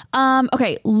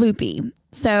 Okay, Loopy.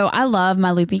 So I love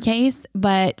my Loopy case,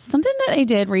 but something that they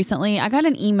did recently, I got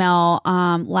an email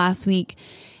last week,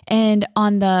 and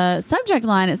on the subject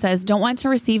line it says, "Don't want to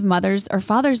receive Mother's or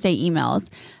Father's Day emails."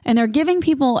 And they're giving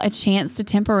people a chance to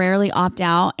temporarily opt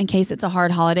out in case it's a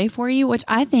hard holiday for you, which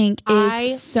I think is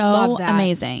I so love that.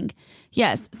 amazing.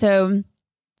 Yes. So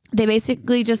They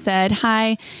basically just said,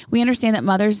 hi, we understand that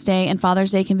Mother's Day and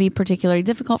Father's Day can be particularly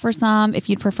difficult for some. If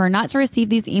you'd prefer not to receive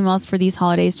these emails for these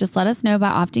holidays, just let us know by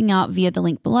opting out via the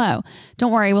link below.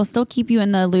 Don't worry, we'll still keep you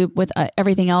in the loop with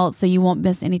everything else so you won't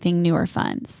miss anything new or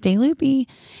fun. Stay loopy.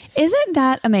 Isn't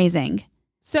that amazing?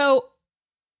 So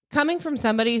coming from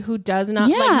somebody who does not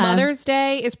like Mother's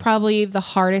Day is probably the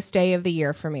hardest day of the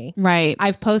year for me. Right.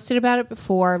 I've posted about it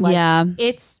before.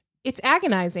 It's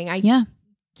agonizing.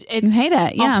 It's you hate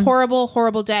it. Yeah. A horrible,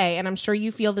 horrible day. And I'm sure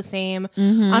you feel the same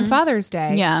on Father's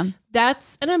Day. Yeah.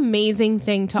 That's an amazing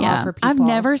thing to offer people. I've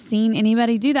never seen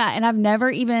anybody do that. And I've never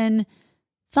even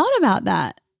thought about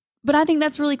that. But I think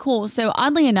that's really cool. So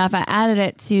oddly enough, I added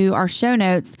it to our show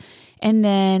notes. And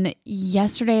then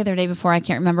yesterday or the day before, I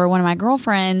can't remember, one of my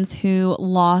girlfriends who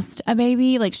lost a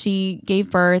baby, like she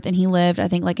gave birth and he lived, I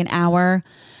think, like an hour.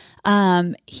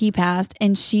 He passed,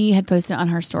 and she had posted on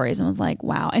her stories and was like,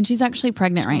 wow. And she's actually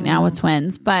pregnant right now with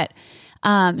twins, but,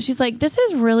 she's like, this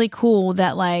is really cool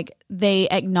that like they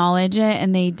acknowledge it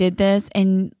and they did this.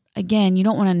 And again, you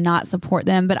don't want to not support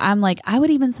them, but I'm like, I would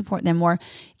even support them more,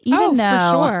 even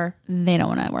though for sure. they don't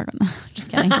want to work on them.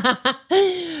 Just kidding.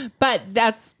 But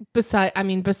that's beside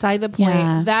the point.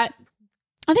 Yeah. That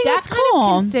I think that that's kind cool.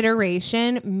 of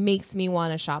consideration makes me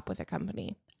want to shop with a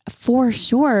company. For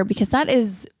sure, because that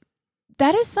is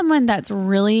someone that's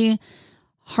really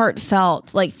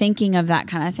heartfelt, like thinking of that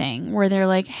kind of thing where they're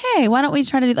like, hey, why don't we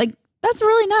try to do, like, that's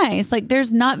really nice. Like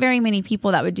there's not very many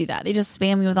people that would do that. They just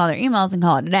spam you with all their emails and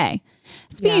call it a day.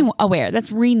 It's being aware.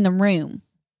 That's reading the room.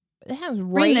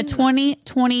 Reading the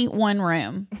 2021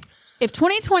 room. If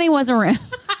 2020 was a room,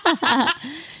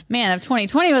 man, if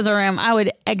 2020 was a room, I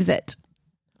would exit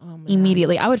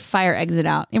immediately. I would fire exit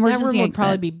out. Emergency that room would exit.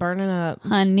 probably be burning up.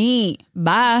 Honey,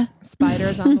 bye.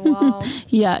 Spiders on the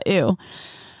walls. Yeah, ew.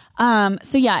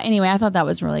 So yeah, anyway, I thought that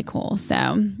was really cool.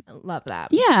 So love that.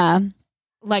 Yeah.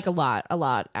 Like a lot,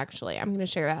 actually. I'm going to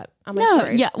share that on my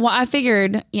stories. Yeah. Well, I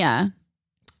figured, yeah.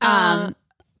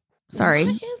 Sorry.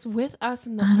 What is with us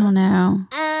in the I don't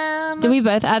know. Did we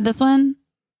both add this one?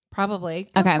 Probably.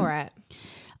 Go Okay. for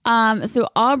it. So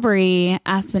Aubrey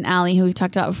Aspen Alley, who we've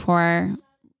talked about before,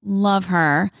 love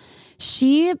her.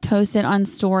 She posted on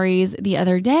stories the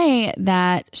other day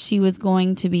that she was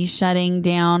going to be shutting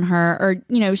down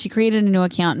she created a new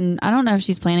account, and I don't know if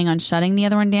she's planning on shutting the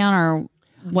other one down or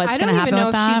what's going to happen with that. I don't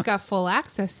even know if she's got full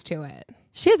access to it.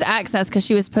 She has access because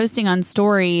she was posting on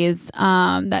stories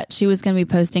that she was going to be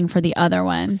posting for the other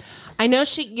one. I know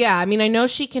I know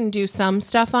she can do some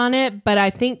stuff on it, but I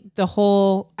think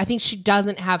she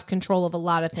doesn't have control of a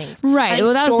lot of things. Right.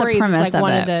 Well, that was the premise is like of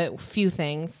one it. of the few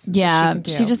things. Yeah. she can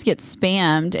do. She just gets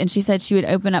spammed, and she said she would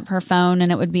open up her phone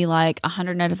and it would be like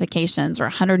 100 notifications or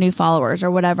 100 new followers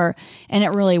or whatever. And it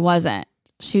really wasn't.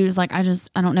 She was like, I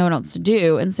don't know what else to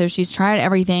do. And so she's tried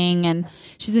everything and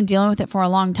she's been dealing with it for a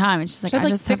long time. And she's like, I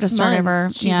just have to start over.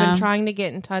 She's been trying to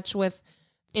get in touch with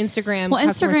Instagram. Well,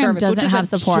 customer Instagram service, doesn't which is have a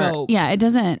support. joke. Yeah, it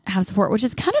doesn't have support, which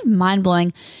is kind of mind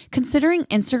blowing considering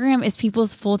Instagram is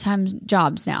people's full-time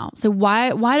jobs now. So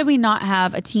why do we not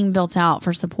have a team built out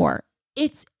for support?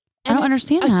 I don't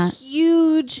understand that.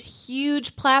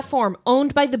 Huge platform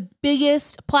owned by the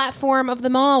biggest platform of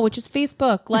them all, which is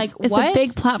Facebook. Like, it's what? a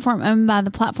big platform owned by the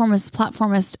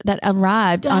platformist that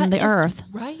arrived on the earth.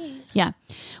 Right. Yeah.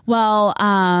 Well,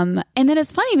 and then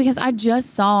it's funny because I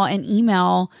just saw an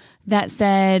email that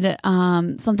said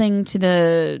something to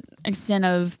the extent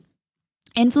of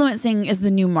influencing is the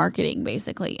new marketing,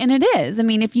 basically. And it is. I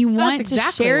mean, if you want to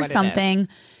share something,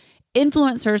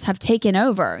 influencers have taken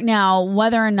over. Now,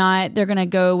 whether or not they're going to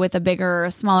go with a bigger or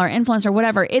a smaller influencer,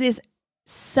 whatever, it is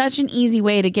such an easy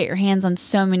way to get your hands on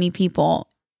so many people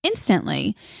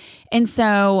instantly. And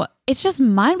so it's just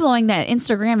mind blowing that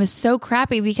Instagram is so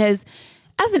crappy because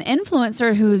as an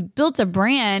influencer who built a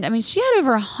brand, I mean, she had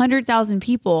over 100,000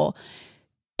 people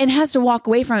and has to walk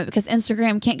away from it because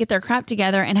Instagram can't get their crap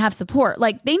together and have support.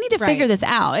 Like they need to figure this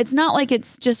out. It's not like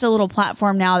it's just a little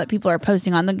platform now that people are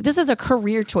posting on. This is a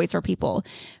career choice for people.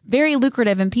 Very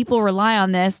lucrative, and people rely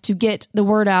on this to get the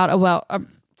word out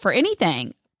for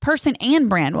anything, person and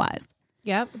brand wise.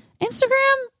 Yep.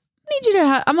 Instagram, need you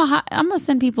to I'm gonna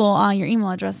send people your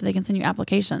email address so they can send you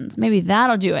applications. Maybe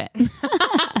that'll do it.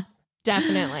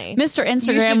 Definitely. Mr.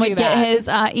 Instagram would get his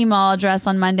email address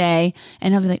on Monday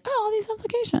and he'll be like, all these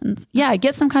applications. Yeah,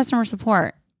 get some customer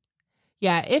support.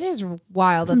 Yeah, it is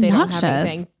wild that they don't have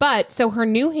anything. But so her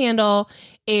new handle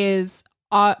is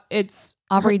it's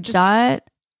Aubrey Dot.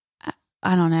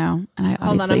 I don't know. And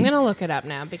hold on, I'm gonna look it up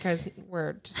now because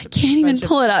we're just I can't even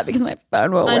pull it up because my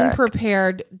phone won't work.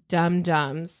 Unprepared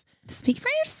dum-dums. Speak for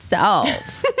yourself.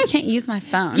 I can't use my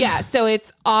phone. Yeah, so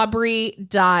it's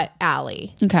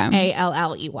Aubrey.Alley. Okay.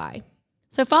 Alley.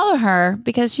 So follow her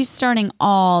because she's starting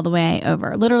all the way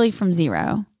over, literally from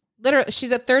zero. Literally,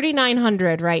 she's at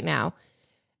 3,900 right now.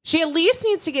 She at least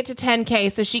needs to get to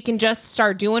 10K so she can just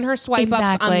start doing her swipe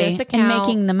ups on this account. And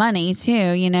making the money too,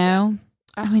 you know?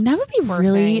 I mean, that would be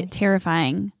really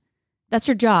terrifying. That's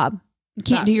your job. You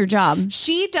can't do your job.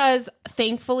 She does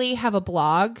thankfully have a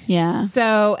blog. Yeah.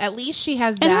 So at least she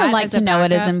has that. And I would like as to a know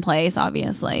it is backup. in place,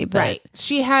 obviously. But Right.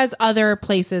 She has other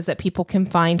places that people can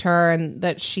find her and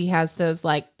that she has those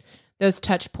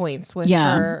touch points with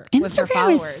her with her Instagram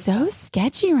followers. is so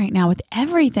sketchy right now with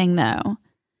everything though.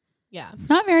 Yeah. It's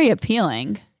not very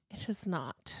appealing. It is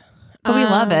not. But we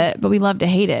love it, but we love to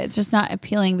hate it. It's just not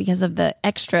appealing because of the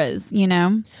extras, you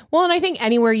know? Well, and I think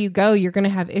anywhere you go, you're going to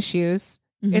have issues.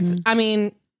 It's, I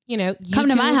mean, you know, Come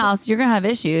to my YouTube- house, you're going to have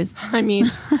issues. I mean,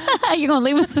 You're going to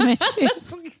leave with some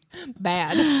issues.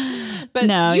 bad. But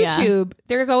No, yeah. YouTube,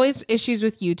 there's always issues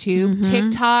with YouTube.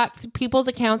 TikTok, people's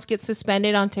accounts get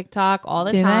suspended on TikTok all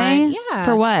the Do time. they? Yeah.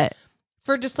 For what?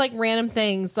 For just like random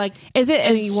things. Like, Is it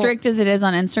And as you won't- strict as it is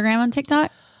on Instagram and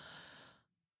TikTok?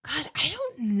 God, I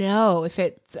don't know if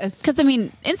it's as. Because I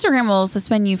mean, Instagram will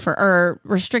suspend you for or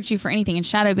restrict you for anything and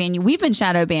shadow ban you. We've been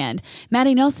shadow banned.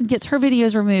 Maddie Nelson gets her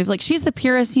videos removed. Like she's the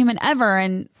purest human ever.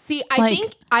 And See,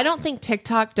 like- I don't think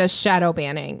TikTok does shadow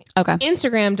banning. okay,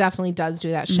 Instagram definitely does do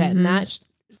that shit. And it's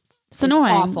is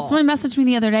annoying. awful. Someone messaged me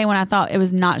the other day when I thought it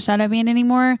was not shadow banned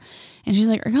anymore, and she's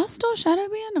like, "Are y'all still shadow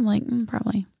banned?" I'm like,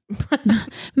 probably.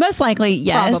 Most likely,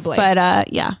 yes. Probably.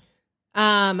 But yeah.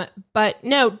 But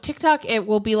no, TikTok, it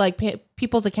will be like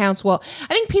people's accounts will,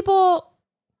 I think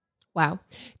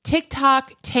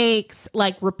TikTok takes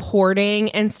like reporting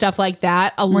and stuff like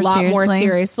that a lot more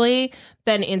seriously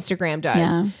than Instagram does.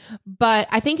 Yeah. But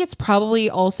I think it's probably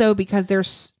also because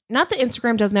there's not that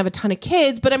Instagram doesn't have a ton of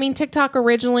kids, but I mean, TikTok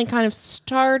originally kind of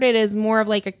started as more of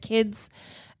like a kids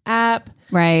app.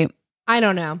 Right. I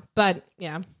don't know, but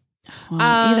yeah. Well,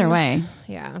 either way.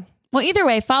 Yeah. Well, either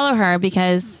way, follow her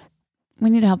because we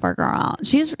need to help our girl out.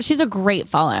 She's a great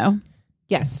follow.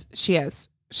 Yes, she is.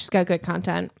 She's got good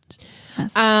content.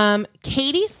 Yes.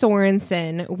 Katie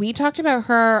Sorensen, we talked about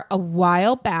her a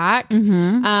while back.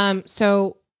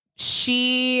 So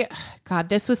this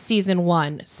was season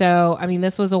 1. So, I mean,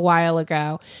 this was a while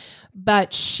ago,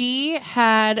 but she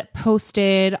had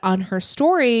posted on her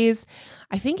stories,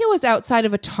 I think it was outside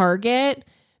of a Target,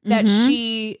 that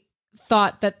she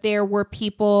thought that there were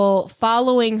people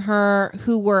following her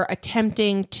who were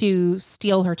attempting to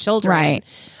steal her children.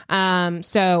 Right.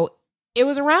 So it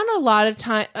was around a lot of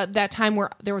time, that time where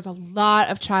there was a lot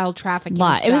of child trafficking.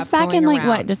 It was back in like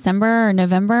what, December or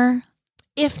November?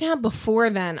 If not before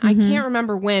then. I can't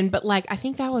remember when, but like I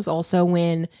think that was also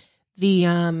when the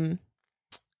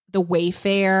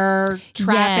Wayfair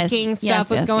trafficking stuff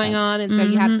was going on. And so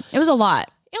you had it was a lot.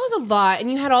 It was a lot.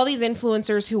 And you had all these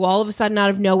influencers who all of a sudden out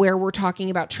of nowhere were talking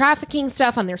about trafficking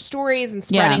stuff on their stories and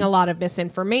spreading a lot of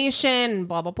misinformation and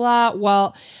blah, blah, blah.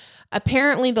 Well,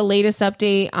 apparently the latest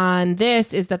update on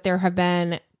this is that there have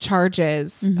been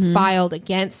charges filed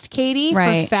against Katie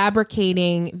for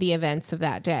fabricating the events of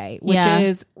that day, which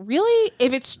is really,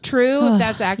 if it's true, if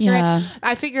that's accurate,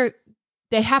 I figure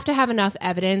they have to have enough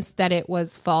evidence that it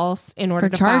was false in order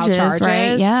to file charges.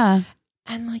 Right? Yeah.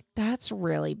 And like, that's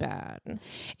really bad.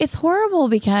 It's horrible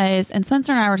because, and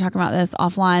Spencer and I were talking about this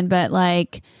offline, but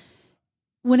like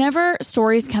whenever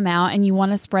stories come out and you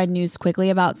want to spread news quickly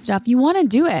about stuff, you want to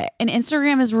do it. And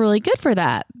Instagram is really good for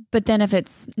that. But then if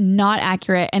it's not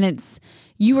accurate and it's,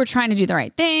 you were trying to do the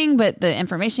right thing, but the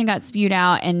information got spewed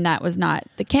out and that was not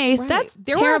the case. That's terrible.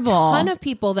 There were a ton of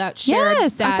people that shared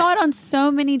that. I saw it on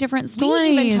so many different stories.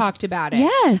 We even talked about it.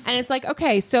 Yes. And it's like,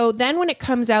 okay, so then when it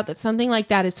comes out that something like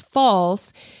that is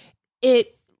false,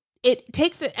 it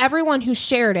takes everyone who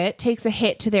shared it takes a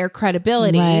hit to their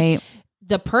credibility. Right.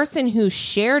 The person who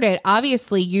shared it,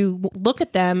 obviously you look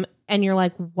at them and you're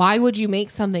like, why would you make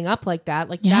something up like that?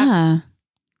 Like that's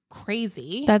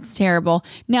crazy. That's terrible.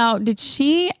 Now, did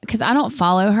she, because I don't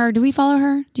follow her. Do we follow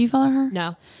her? Do you follow her?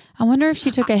 No. I wonder if she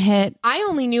took a hit. I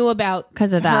only knew about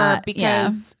because of that.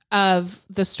 Because of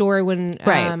the story when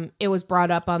it was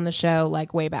brought up on the show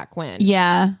like way back when.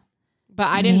 Yeah. But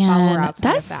I didn't follow her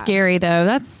outside That's of that. scary though.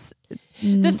 That's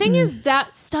the thing is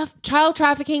that stuff, child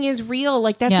trafficking is real.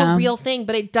 Like that's a real thing,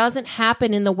 but it doesn't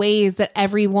happen in the ways that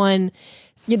everyone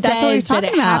says that's what we're talking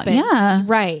that it about. happens. Yeah.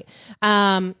 Right.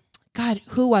 God,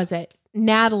 who was it?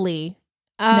 Natalie.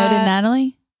 Noted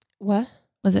Natalie? What?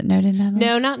 Was it Noted Natalie?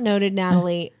 No, not Noted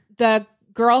Natalie. The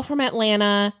girl from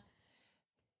Atlanta.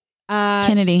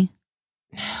 Kennedy.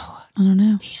 No. I don't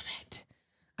know. Damn it.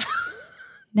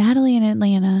 Natalie in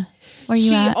Atlanta. Where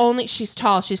you at? She's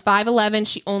tall. She's 5'11".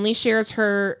 She only shares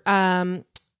her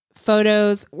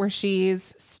photos where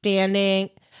she's standing.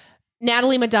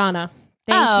 Natalie Madonna.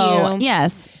 Thank you.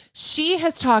 Yes. She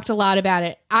has talked a lot about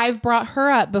it. I've brought her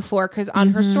up before because on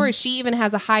her story, she even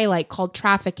has a highlight called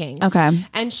trafficking. Okay.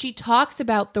 And she talks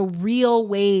about the real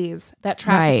ways that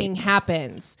trafficking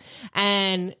happens.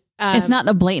 And it's not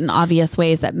the blatant, obvious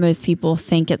ways that most people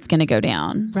think it's going to go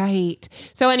down. Right.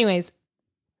 So anyways,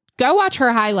 go watch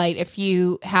her highlight if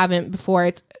you haven't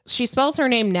before. She spells her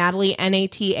name Natalie,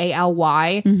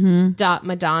 Nataly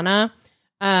 .Madonna.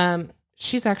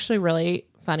 She's actually really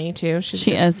funny too.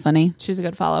 She is funny. She's a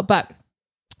good follow, but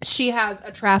she has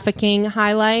a trafficking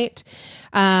highlight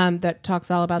that talks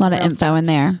all about a lot of info stuff in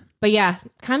there. But yeah,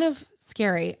 kind of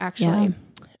scary actually.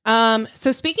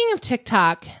 So speaking of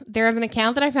TikTok, there's an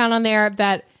account that I found on there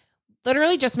that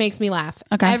literally just makes me laugh.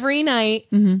 Okay. Every night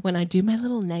when I do my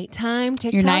little nighttime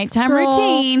TikTok your nighttime scroll,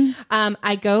 routine,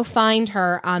 I go find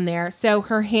her on there. So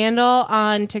her handle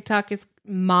on TikTok is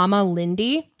Mama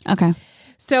Lindy. Okay.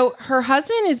 So her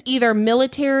husband is either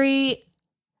military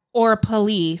or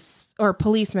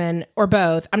policeman or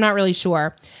both. I'm not really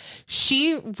sure.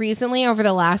 She recently, over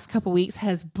the last couple weeks,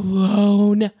 has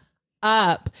blown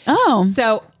up. Oh.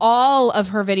 So all of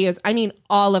her videos, I mean,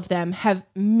 all of them have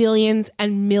millions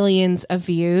and millions of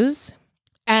views.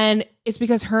 And it's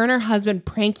because her and her husband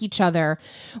prank each other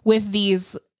with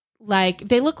these, like,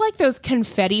 they look like those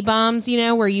confetti bombs, you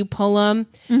know, where you pull them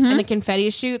and the confetti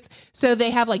shoots. So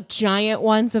they have like giant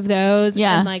ones of those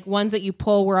and like ones that you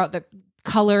pull where the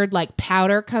colored like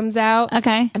powder comes out.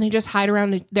 Okay. And they just hide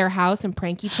around their house and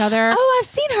prank each other. Oh, I've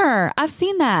seen her. I've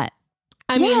seen that.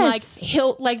 I mean,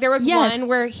 like there was one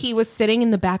where he was sitting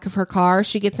in the back of her car.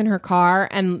 She gets in her car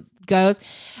and goes,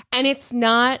 and it's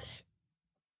not,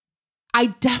 I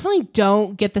definitely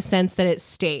don't get the sense that it's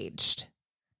staged.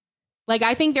 Like,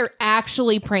 I think they're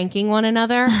actually pranking one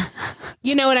another.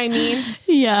 You know what I mean?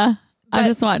 Yeah. But I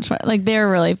just watched, like, they're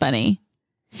really funny.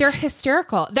 They're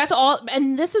hysterical. That's all.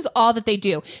 And this is all that they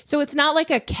do. So it's not like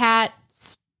a Cat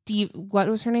what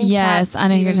was her name? Yes, Cat I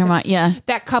know who you're talking about. Yeah.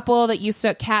 That couple that used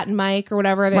to, Cat and Mike or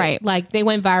whatever. That, right. Like, they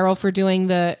went viral for doing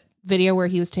the video where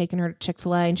he was taking her to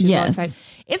Chick-fil-A and she was all excited.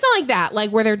 It's not like that.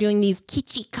 Like, where they're doing these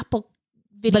kitschy couple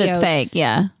videos. But it's fake.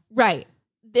 Yeah. Right.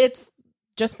 It's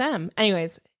just them.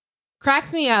 Anyways,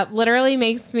 cracks me up. Literally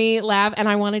makes me laugh. And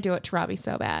I want to do it to Robbie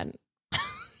so bad.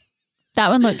 That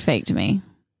one looked fake to me.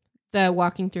 The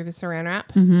walking through the saran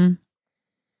wrap. Mm-hmm.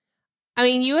 I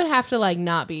mean, you would have to like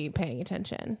not be paying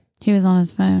attention. He was on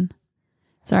his phone.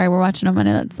 Sorry, we're watching them. I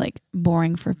know that's like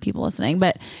boring for people listening,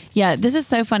 but yeah, this is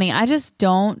so funny. I just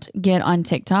don't get on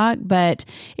TikTok, but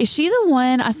is she the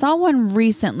one? I saw one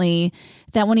recently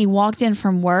that when he walked in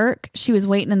from work, she was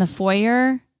waiting in the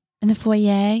foyer. Or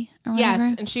whatever.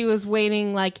 Yes, and she was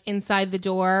waiting like inside the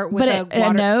door with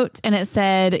a note, and it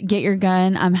said, "Get your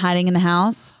gun. I'm hiding in the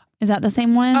house." Is that the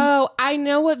same one? Oh, I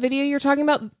know what video you're talking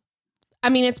about. I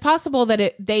mean, it's possible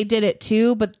that they did it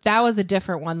too, but that was a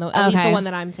different one, though. At least the one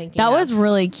that I'm thinking That of. was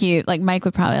really cute. Like, Mike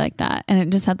would probably like that. And it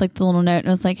just had like the little note. And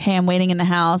it was like, "Hey, I'm waiting in the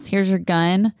house. Here's your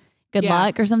gun. Good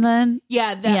luck," or something.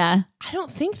 Yeah. Yeah. I don't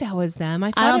think that was them.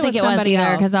 I don't think it was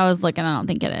either because else. I was looking. I don't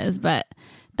think it is, but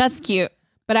that's cute.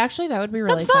 But actually, that would be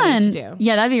really That's funny fun to do.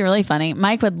 Yeah, that'd be really funny.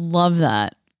 Mike would love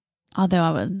that. Although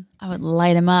I would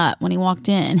light him up when he walked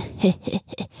in.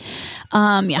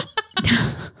 Yeah.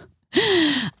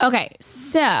 Okay,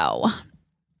 so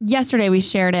yesterday we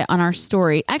shared it on our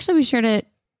story. Actually, we shared it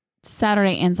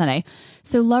Saturday and Sunday.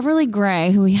 So Loverly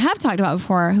Gray, who we have talked about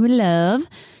before, who we love,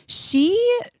 she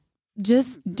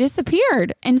just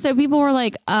disappeared. And so people were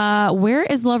like, where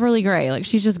is Loverly Gray? Like,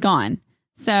 she's just gone.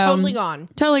 So Totally gone.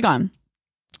 Totally gone.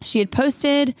 She had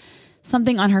posted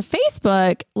something on her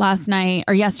Facebook last night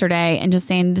or yesterday and just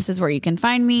saying, "This is where you can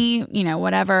find me," you know,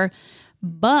 whatever.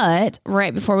 But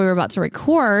right before we were about to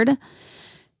record,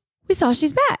 we saw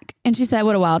she's back. And she said,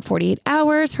 "What a wild 48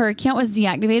 hours. Her account was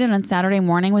deactivated on Saturday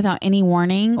morning without any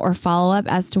warning or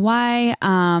follow-up as to why.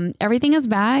 Everything is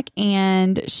back."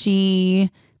 And she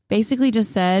basically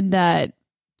just said that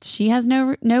she has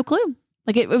no clue.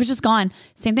 Like, it was just gone.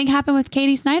 Same thing happened with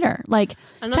Katie Snyder. Like,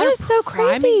 another that is so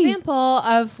prime crazy. example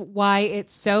of why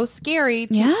it's so scary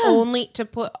to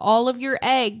put all of your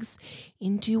eggs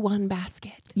into one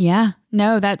basket. Yeah.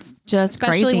 No, that's just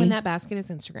Especially crazy. when that basket is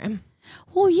Instagram.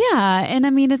 Well, yeah. And I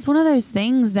mean, it's one of those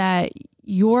things that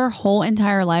your whole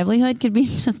entire livelihood could be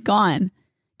just gone.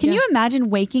 Can you imagine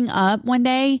waking up one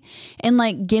day and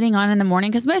like getting on in the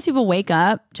morning? Because most people wake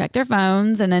up, check their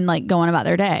phones, and then like go on about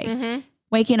their day. Mm-hmm.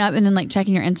 Waking up and then like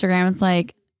checking your Instagram, it's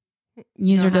like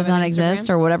user does not exist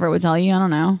or whatever it would tell you. I don't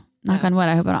know. Knock on wood.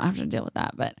 I hope I don't have to deal with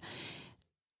that. But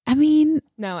I mean,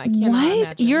 No, I can't.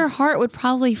 what? Your heart would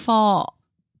probably fall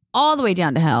all the way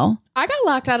down to hell. I got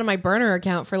locked out of my burner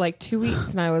account for like 2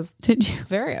 weeks, and I was Did you?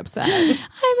 very upset.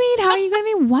 I mean, how are you going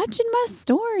to be watching my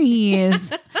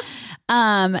stories?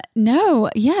 No,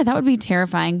 yeah, that would be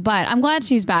terrifying. But I'm glad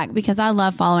she's back because I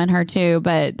love following her too.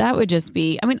 But that would just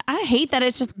be, I mean, I hate that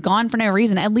it's just gone for no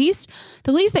reason. At least,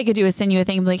 the least they could do is send you a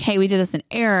thing and be like, hey, we did this in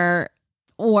error.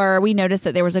 Or we noticed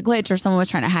that there was a glitch or someone was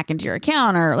trying to hack into your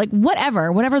account or like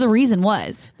whatever the reason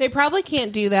was. They probably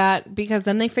can't do that because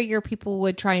then they figure people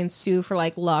would try and sue for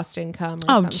like lost income or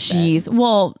Oh, something. jeez.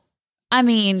 Well, I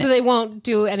mean, So they won't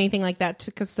do anything like that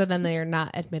because so then they are not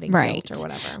admitting Right. guilt or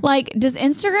whatever. like, does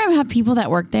Instagram have people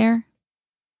that work there?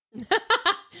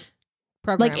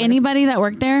 Programmers. Like anybody that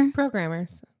worked there?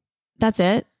 Programmers. That's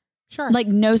it? Sure. Like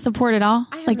no support at all?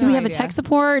 I have Like, do no we have idea. a tech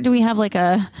support? Do we have like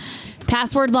a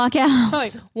password lockout?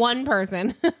 Like one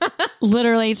person.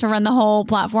 Literally to run the whole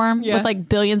platform Yeah. with like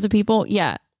billions of people?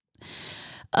 Yeah.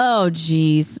 Oh,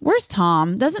 geez. Where's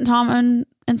Tom? Doesn't Tom own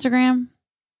Instagram?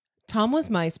 Tom was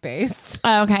MySpace.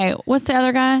 Oh, okay. What's the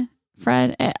other guy?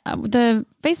 Fred? The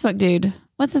Facebook dude.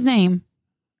 What's his name?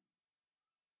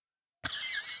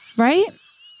 Right?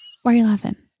 Why are you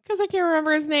laughing? Because I can't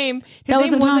remember his name. His That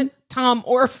name wasn't Tom? wasn't Tom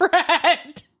or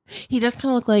Fred. He does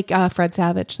kind of look like Fred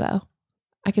Savage, though.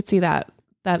 I could see that.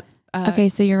 Okay,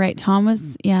 so you're right. Tom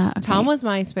was, yeah. Okay. Tom was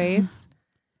MySpace.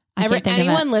 I can't think of it.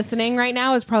 Anyone listening right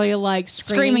now is probably like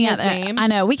screaming his at name. I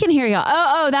know. We can hear y'all.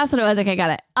 Oh, that's what it was. Okay,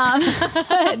 got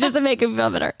it. Just to make it feel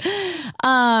better.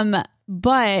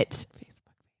 But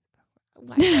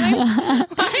Why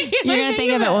can't you're I gonna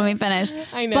think of it when we finish.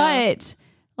 I know. But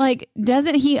like,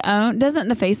 doesn't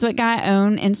the Facebook guy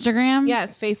own Instagram?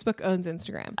 Yes, Facebook owns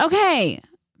Instagram. Okay,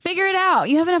 figure it out.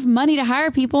 You have enough money to hire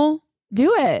people.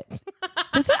 Do it.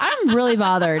 I'm really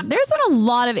bothered. There's been a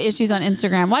lot of issues on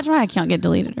Instagram. Watch my account get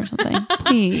deleted or something.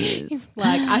 Please. He's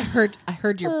like, I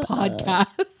heard your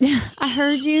podcast. I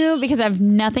heard you because I have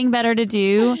nothing better to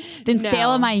do than No. sail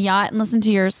on my yacht and listen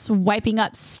to your swiping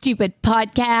up stupid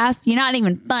podcast. You're not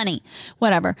even funny.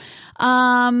 Whatever.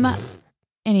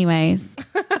 Anyways,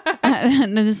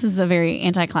 this is a very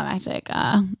anticlimactic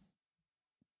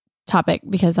topic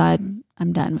because I'm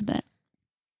done with it.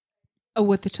 Oh,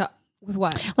 with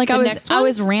what? Like The I next one?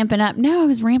 was ramping up. No, I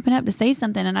was ramping up to say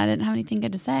something and I didn't have anything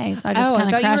good to say. So I just I kind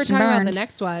of thought you were crashed and talking about burned. the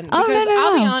next one. Oh, Because no,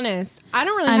 I'll be no. honest, I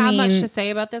don't really I have much mean- to say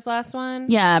about this last one.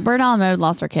 Yeah, Bird Alamode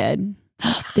lost her kid.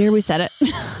 There, we said it.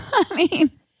 I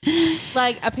mean,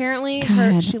 Like apparently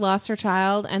God. she lost her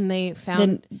child and they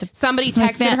found Then somebody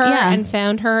someone texted found- her yeah. and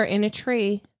found her in a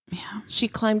tree. yeah. She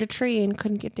climbed a tree and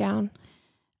couldn't get down.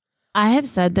 I have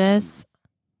said this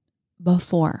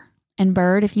before. And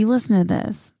Bird, if you listen to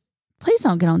this, please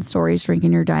don't get on stories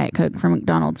drinking your Diet Coke from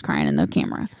McDonald's crying in the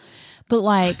camera. But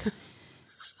like,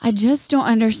 I just don't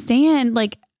understand.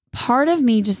 Like, part of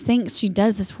me just thinks she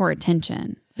does this for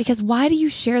attention. Because why do you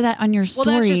share that on your Well,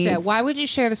 stories? that's just it. Why would you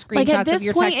share the Like at screenshots this of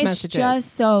your point, text it's messages?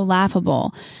 just so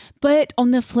laughable. But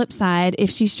on the flip side, if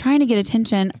she's trying to get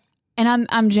attention, and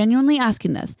I'm genuinely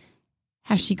asking this,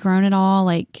 has she grown at all?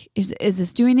 Like, is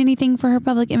this doing anything for her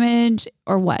public image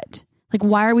or what? Like,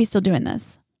 why are we still doing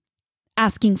this?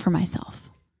 Asking for myself.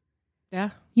 Yeah.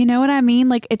 You know what I mean?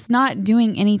 Like, it's not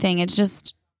doing anything. It's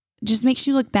just makes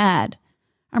you look bad.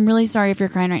 I'm really sorry if you're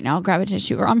crying right now. Grab a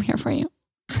tissue or I'm here for you.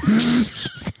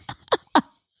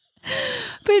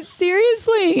 But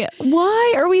seriously,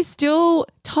 why are we still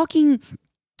talking?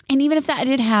 And even if that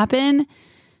did happen,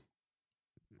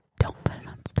 don't put it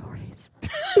on stories.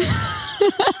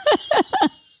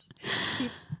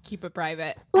 Keep it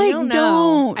private. Like, I don't know.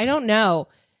 don't. I don't know.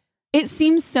 It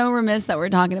seems so remiss that we're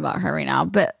talking about her right now,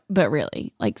 but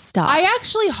really, like, stop. I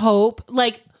actually hope,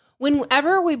 like,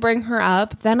 whenever we bring her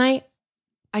up, then I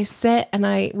sit and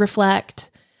I reflect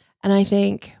and I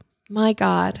think, my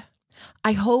God,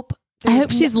 I hope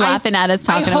she's laughing at us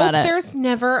talking about it. There's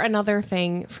never another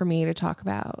thing for me to talk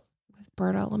about with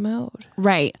Bird Alamode.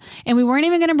 Right. And we weren't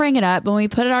even going to bring it up, but when we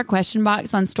put our question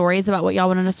box on stories about what y'all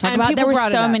wanted us to talk And about, there people were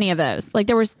brought it so up. many of those. Like,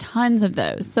 there was tons of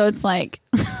those. So it's like,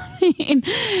 I mean,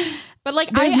 But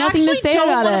like, There's I nothing to actually say don't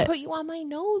about want it. to put you on my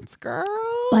notes, girl.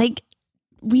 like,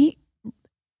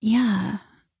 yeah.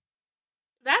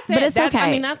 That's but it. it's That's, okay.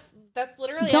 I mean, that's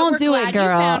literally it. Don't We're do glad it, you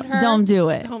girl. found her. Don't do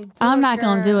it. Don't do I'm it, not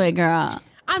going to do girl. it, girl.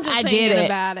 I'm just I thinking did it.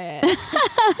 about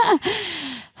it.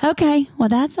 Okay. Well,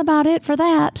 that's about it for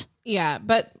that. Yeah,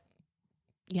 but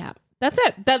yeah, that's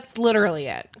it. That's literally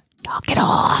it. Knock it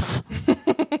off.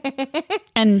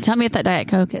 And tell me if that Diet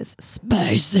Coke is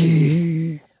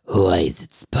spicy. Why is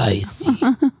it spicy?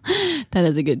 That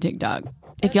is a good TikTok.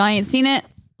 If y'all ain't seen it,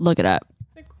 look it up.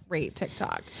 great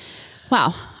TikTok.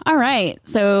 Wow. All right.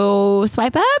 So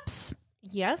swipe ups.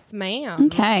 Yes, ma'am.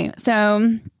 Okay.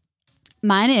 So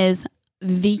mine is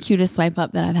the cutest swipe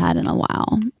up that I've had in a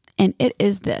while. And it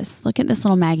is this. Look at this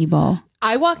little Maggie bowl.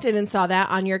 I walked in and saw that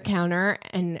on your counter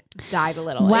and died a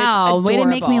little. Wow. It's Way to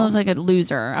make me adorable. look like a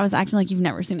loser. I was acting like you've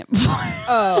never seen it before.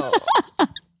 Oh.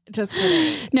 Just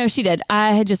kidding. No, she did.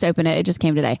 I had just opened it. It just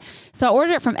came today. So I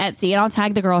ordered it from Etsy and I'll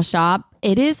tag the girl shop.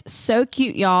 It is so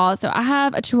cute, y'all. So I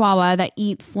have a Chihuahua that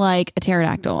eats like a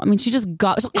pterodactyl. I mean, she just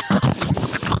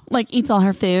like eats all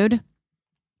her food.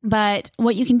 But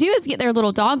what you can do is get their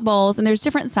little dog bowls, and there's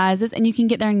different sizes, and you can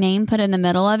get their name put in the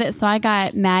middle of it. So I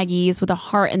got Maggie's with a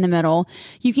heart in the middle.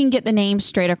 You can get the name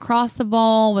straight across the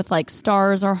bowl with like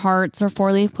stars or hearts or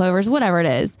 4-leaf clovers, whatever it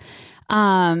is.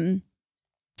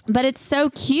 But it's so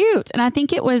cute. And I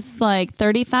think it was like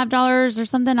 $35 or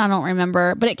something. I don't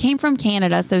remember. But it came from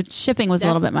Canada, so shipping was a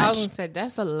little bit I much. was gonna say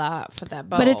that's a lot for that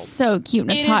bowl. But it's so cute,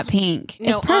 and it's It hot is- pink.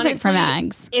 No, It's perfect for honestly,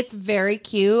 Mags. It's very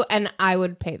cute, and I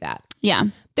would pay that. Yeah.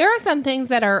 There are some things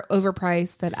that are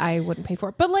overpriced that I wouldn't pay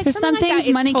for, but like There's some something like things that,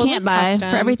 it's money totally can't buy. custom.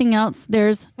 For everything else,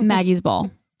 there's Maggie's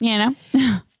bowl. You know?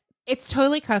 It's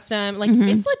totally custom. Like Mm-hmm.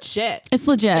 it's legit. It's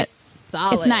legit. It's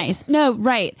solid. It's nice. No,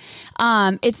 right.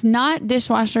 It's not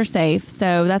dishwasher safe,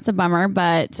 so that's a bummer.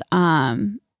 But I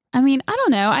mean, I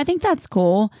don't know. I think that's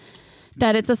cool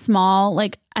that it's a small,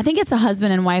 like, I think it's a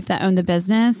husband and wife that own the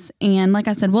business. And like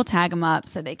I said, we'll tag them up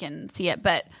so they can see it.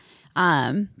 But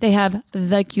they have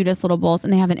the cutest little bowls,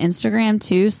 and they have an Instagram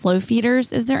too. Slow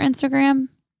Feeders is their Instagram.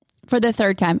 For the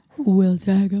third time, we'll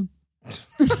tag them.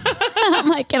 I'm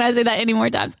like, can I say that any more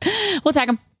times? We'll tag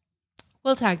them.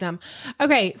 We'll tag them.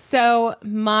 Okay, so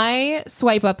my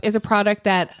swipe up is a product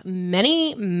that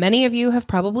many of you have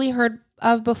probably heard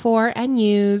of before and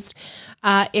used.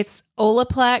 It's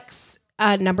Olaplex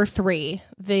number 3,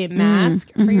 the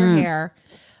mask for your hair.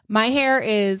 My hair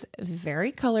is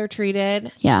very color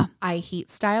treated. Yeah. I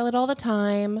heat style it all the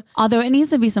time. Although it needs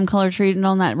to be some color treated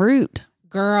on that root.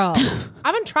 Girl,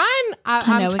 I've been trying.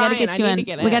 I know. I'm We got to trying. get you I in. need to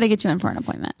get We got to it. get you in for an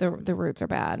appointment. The roots are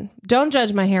bad. Don't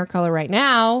judge my hair color right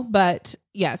now, but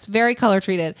yes, very color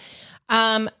treated.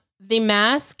 The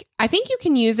mask, I think you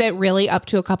can use it really up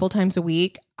to a couple times a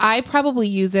week. I probably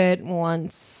use it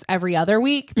once every other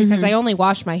week because I only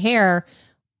wash my hair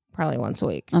probably once a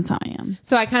week. That's how I am.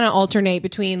 So I kind of alternate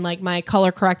between like my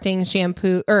color correcting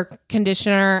shampoo or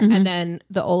conditioner and then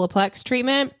the Olaplex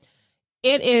treatment.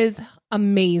 It is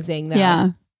amazing though. Yeah.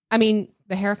 I mean,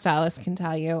 the hairstylist can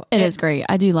tell you. It is great.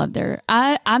 I do love their.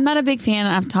 I'm not a big fan.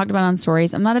 I've talked about it on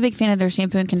stories. I'm not a big fan of their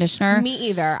shampoo and conditioner. Me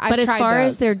either. But as far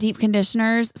as their deep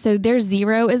conditioners, so their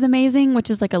Zero is amazing, which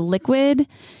is like a liquid.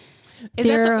 is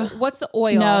that what's the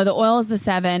oil? No, the oil is the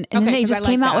 7, and then Okay, they 'cause I just like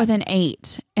came out that. with an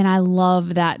 8, and I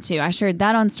love that too. I shared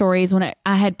that on stories when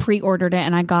I had pre-ordered it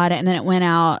and I got it, and then it went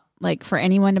out like for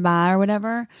anyone to buy or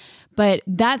whatever. But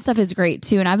that stuff is great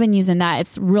too, and I've been using that.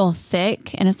 It's real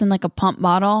thick, and it's in like a pump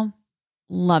bottle.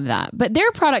 Love that. But their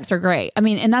products are great. I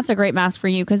mean, and that's a great mask for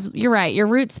you because you're right. Your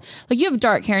roots, like you have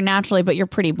dark hair naturally, but you're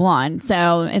pretty blonde.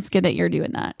 So it's good that you're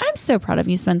doing that. I'm so proud of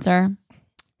you, Spencer.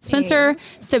 Spencer,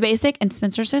 so basic, and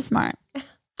Spencer, so smart.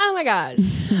 Oh my gosh.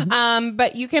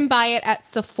 But you can buy it at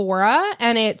Sephora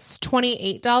and it's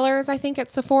 $28, I think,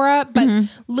 at Sephora. But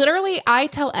literally, I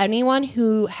tell anyone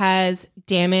who has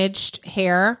damaged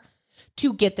hair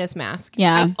to get this mask.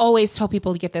 Yeah. I always tell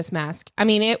people to get this mask. I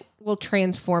mean, it will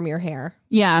transform your hair.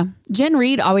 Yeah. Jen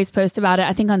Reed always posts about it,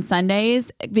 I think on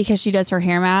Sundays, because she does her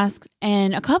hair mask.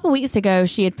 And a couple weeks ago,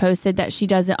 she had posted that she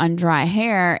does it on dry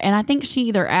hair. And I think she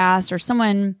either asked or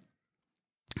someone,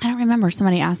 I don't remember,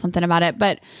 somebody asked something about it.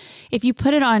 But if you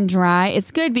put it on dry, it's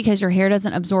good because your hair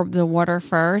doesn't absorb the water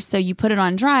first. So you put it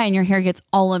on dry and your hair gets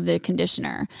all of the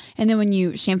conditioner. And then when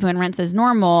you shampoo and rinse as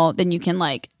normal, then you can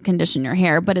like condition your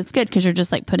hair. But it's good because you're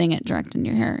just like putting it direct in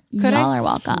your hair. Could Y'all I are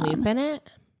welcome. sleep in it?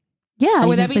 Yeah. Or you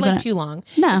would can that be sleep in like it. too long?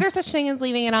 No. Is there such thing as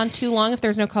leaving it on too long if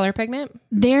there's no color pigment?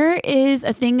 There is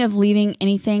a thing of leaving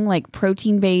anything like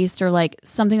protein based or like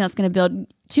something that's going to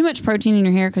build too much protein in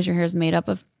your hair because your hair is made up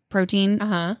of protein.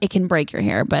 It can break your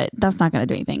hair, but that's not going to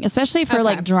do anything, especially for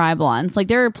like dry blondes. Like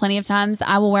there are plenty of times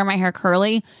I will wear my hair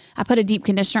curly. I put a deep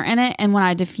conditioner in it, and when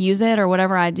I diffuse it or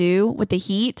whatever I do with the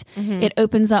heat, it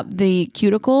opens up the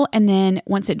cuticle, and then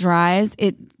once it dries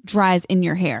in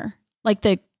your hair. Like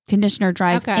the conditioner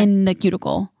dries in the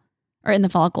cuticle or in the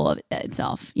follicle of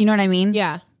itself. You know what I mean?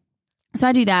 Yeah. So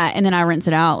I do that, and then I rinse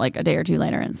it out like a day or two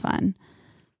later, and it's fine.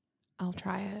 I'll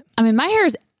try it. I mean, my hair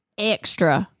is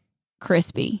extra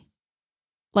crispy.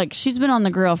 Like she's been on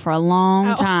the grill for a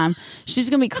long time. She's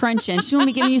gonna be crunching. She's gonna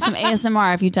be giving you some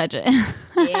ASMR if you touch it.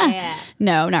 Yeah.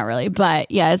 No, not really. But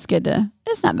yeah, it's good to.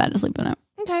 It's not bad to sleep in it.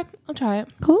 Okay, I'll try it.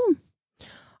 Cool.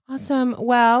 Awesome.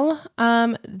 Well,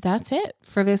 that's it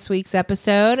for this week's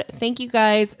episode. Thank you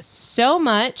guys so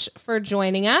much for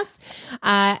joining us.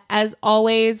 As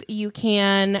always, you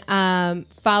can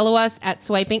follow us at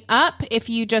Swiping Up. If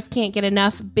you just can't get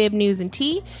enough Bib News and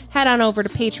Tea, head on over to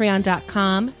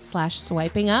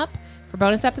patreon.com/swiping up for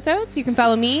bonus episodes. You can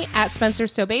follow me at Spencer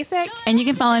So Basic. And you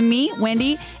can follow me,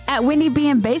 Wendy, at Wendy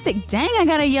Being Basic. Dang, I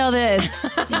gotta yell this.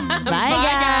 Bye,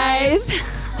 guys.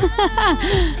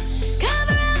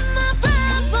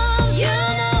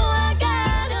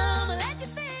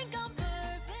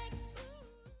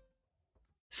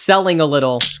 Selling a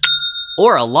little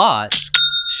or a lot,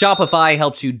 Shopify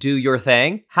helps you do your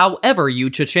thing, however you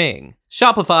cha-ching.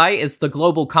 Shopify is the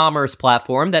global commerce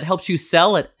platform that helps you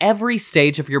sell at every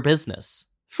stage of your business.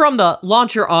 From the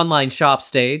launch your online shop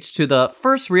stage to the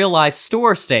first real life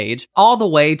store stage, all the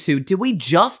way to did we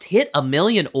just hit 1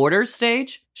 million orders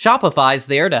stage? Shopify's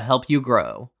there to help you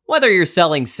grow. Whether you're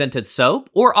selling scented soap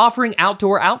or offering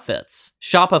outdoor outfits,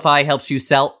 Shopify helps you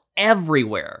sell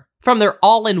everywhere. From their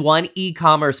all-in-one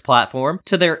e-commerce platform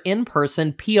to their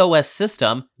in-person POS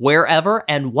system, wherever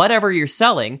and whatever you're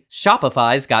selling,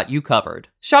 Shopify's got you covered.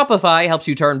 Shopify helps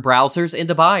you turn browsers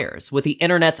into buyers with the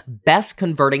internet's best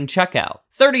converting checkout,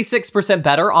 36%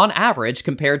 better on average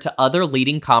compared to other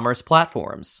leading commerce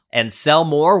platforms. And sell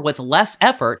more with less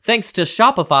effort thanks to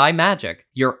Shopify Magic,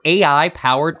 your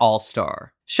AI-powered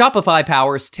all-star. Shopify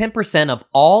powers 10% of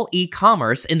all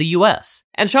e-commerce in the US,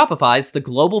 and Shopify's the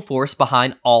global force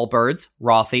behind Allbirds,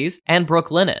 Rothy's, and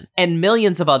Brooklinen, and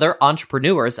millions of other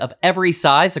entrepreneurs of every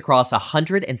size across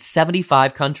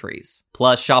 175 countries.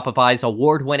 Plus, Shopify's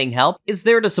award-winning help is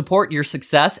there to support your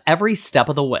success every step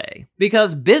of the way.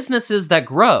 Because businesses that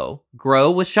grow,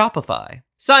 grow with Shopify.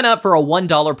 Sign up for a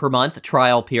 $1 per month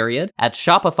trial period at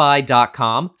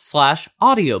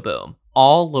shopify.com/audioboom,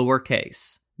 all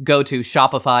lowercase. Go to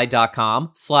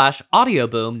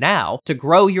shopify.com/audioboom now to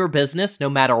grow your business no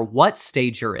matter what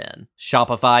stage you're in.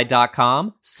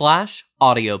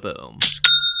 Shopify.com/audioboom.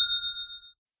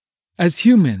 As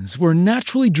humans, we're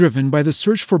naturally driven by the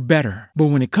search for better. But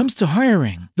when it comes to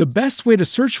hiring, the best way to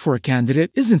search for a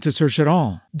candidate isn't to search at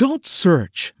all. Don't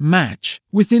search, match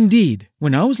with Indeed.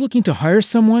 When I was looking to hire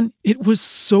someone, it was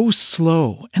so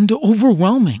slow and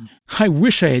overwhelming. I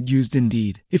wish I had used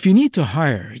Indeed. If you need to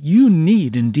hire, you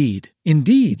need Indeed.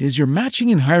 Indeed is your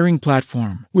matching and hiring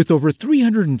platform with over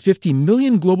 350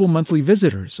 million global monthly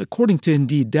visitors, according to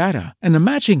Indeed data, and a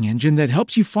matching engine that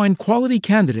helps you find quality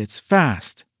candidates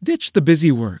fast. Ditch the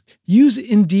busy work. Use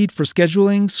Indeed for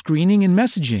scheduling, screening, and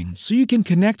messaging so you can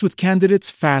connect with candidates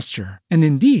faster. And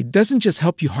Indeed doesn't just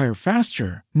help you hire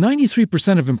faster.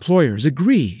 93% of employers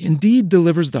agree Indeed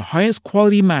delivers the highest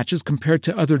quality matches compared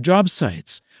to other job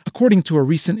sites, according to a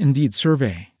recent Indeed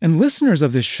survey. And listeners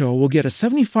of this show will get a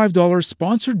 $75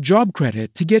 sponsored job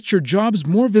credit to get your jobs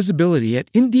more visibility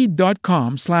at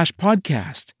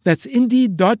Indeed.com/podcast. That's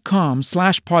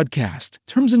Indeed.com/podcast.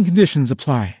 Terms and conditions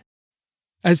apply.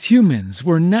 As humans,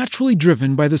 we're naturally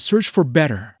driven by the search for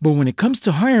better. But when it comes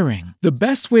to hiring, the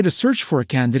best way to search for a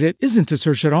candidate isn't to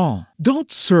search at all.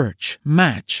 Don't search,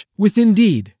 match with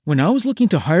Indeed. When I was looking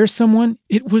to hire someone,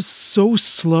 it was so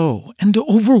slow and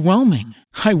overwhelming.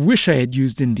 I wish I had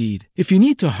used Indeed. If you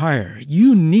need to hire,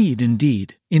 you need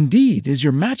Indeed. Indeed is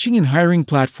your matching and hiring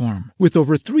platform with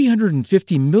over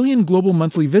 350 million global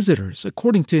monthly visitors,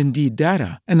 according to Indeed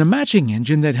data, and a matching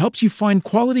engine that helps you find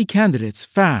quality candidates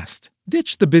fast.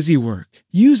 Ditch the busy work.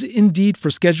 Use Indeed for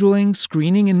scheduling,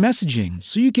 screening, and messaging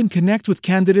so you can connect with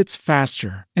candidates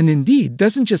faster. And Indeed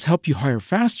doesn't just help you hire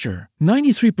faster.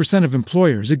 93% of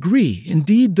employers agree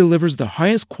Indeed delivers the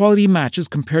highest quality matches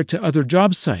compared to other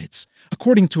job sites,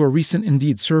 according to a recent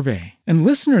Indeed survey. And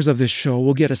listeners of this show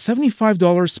will get a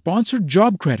 $75 sponsored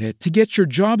job credit to get your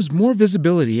jobs more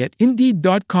visibility at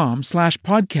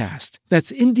Indeed.com/podcast.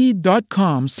 That's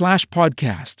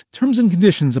Indeed.com/podcast. Terms and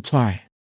conditions apply.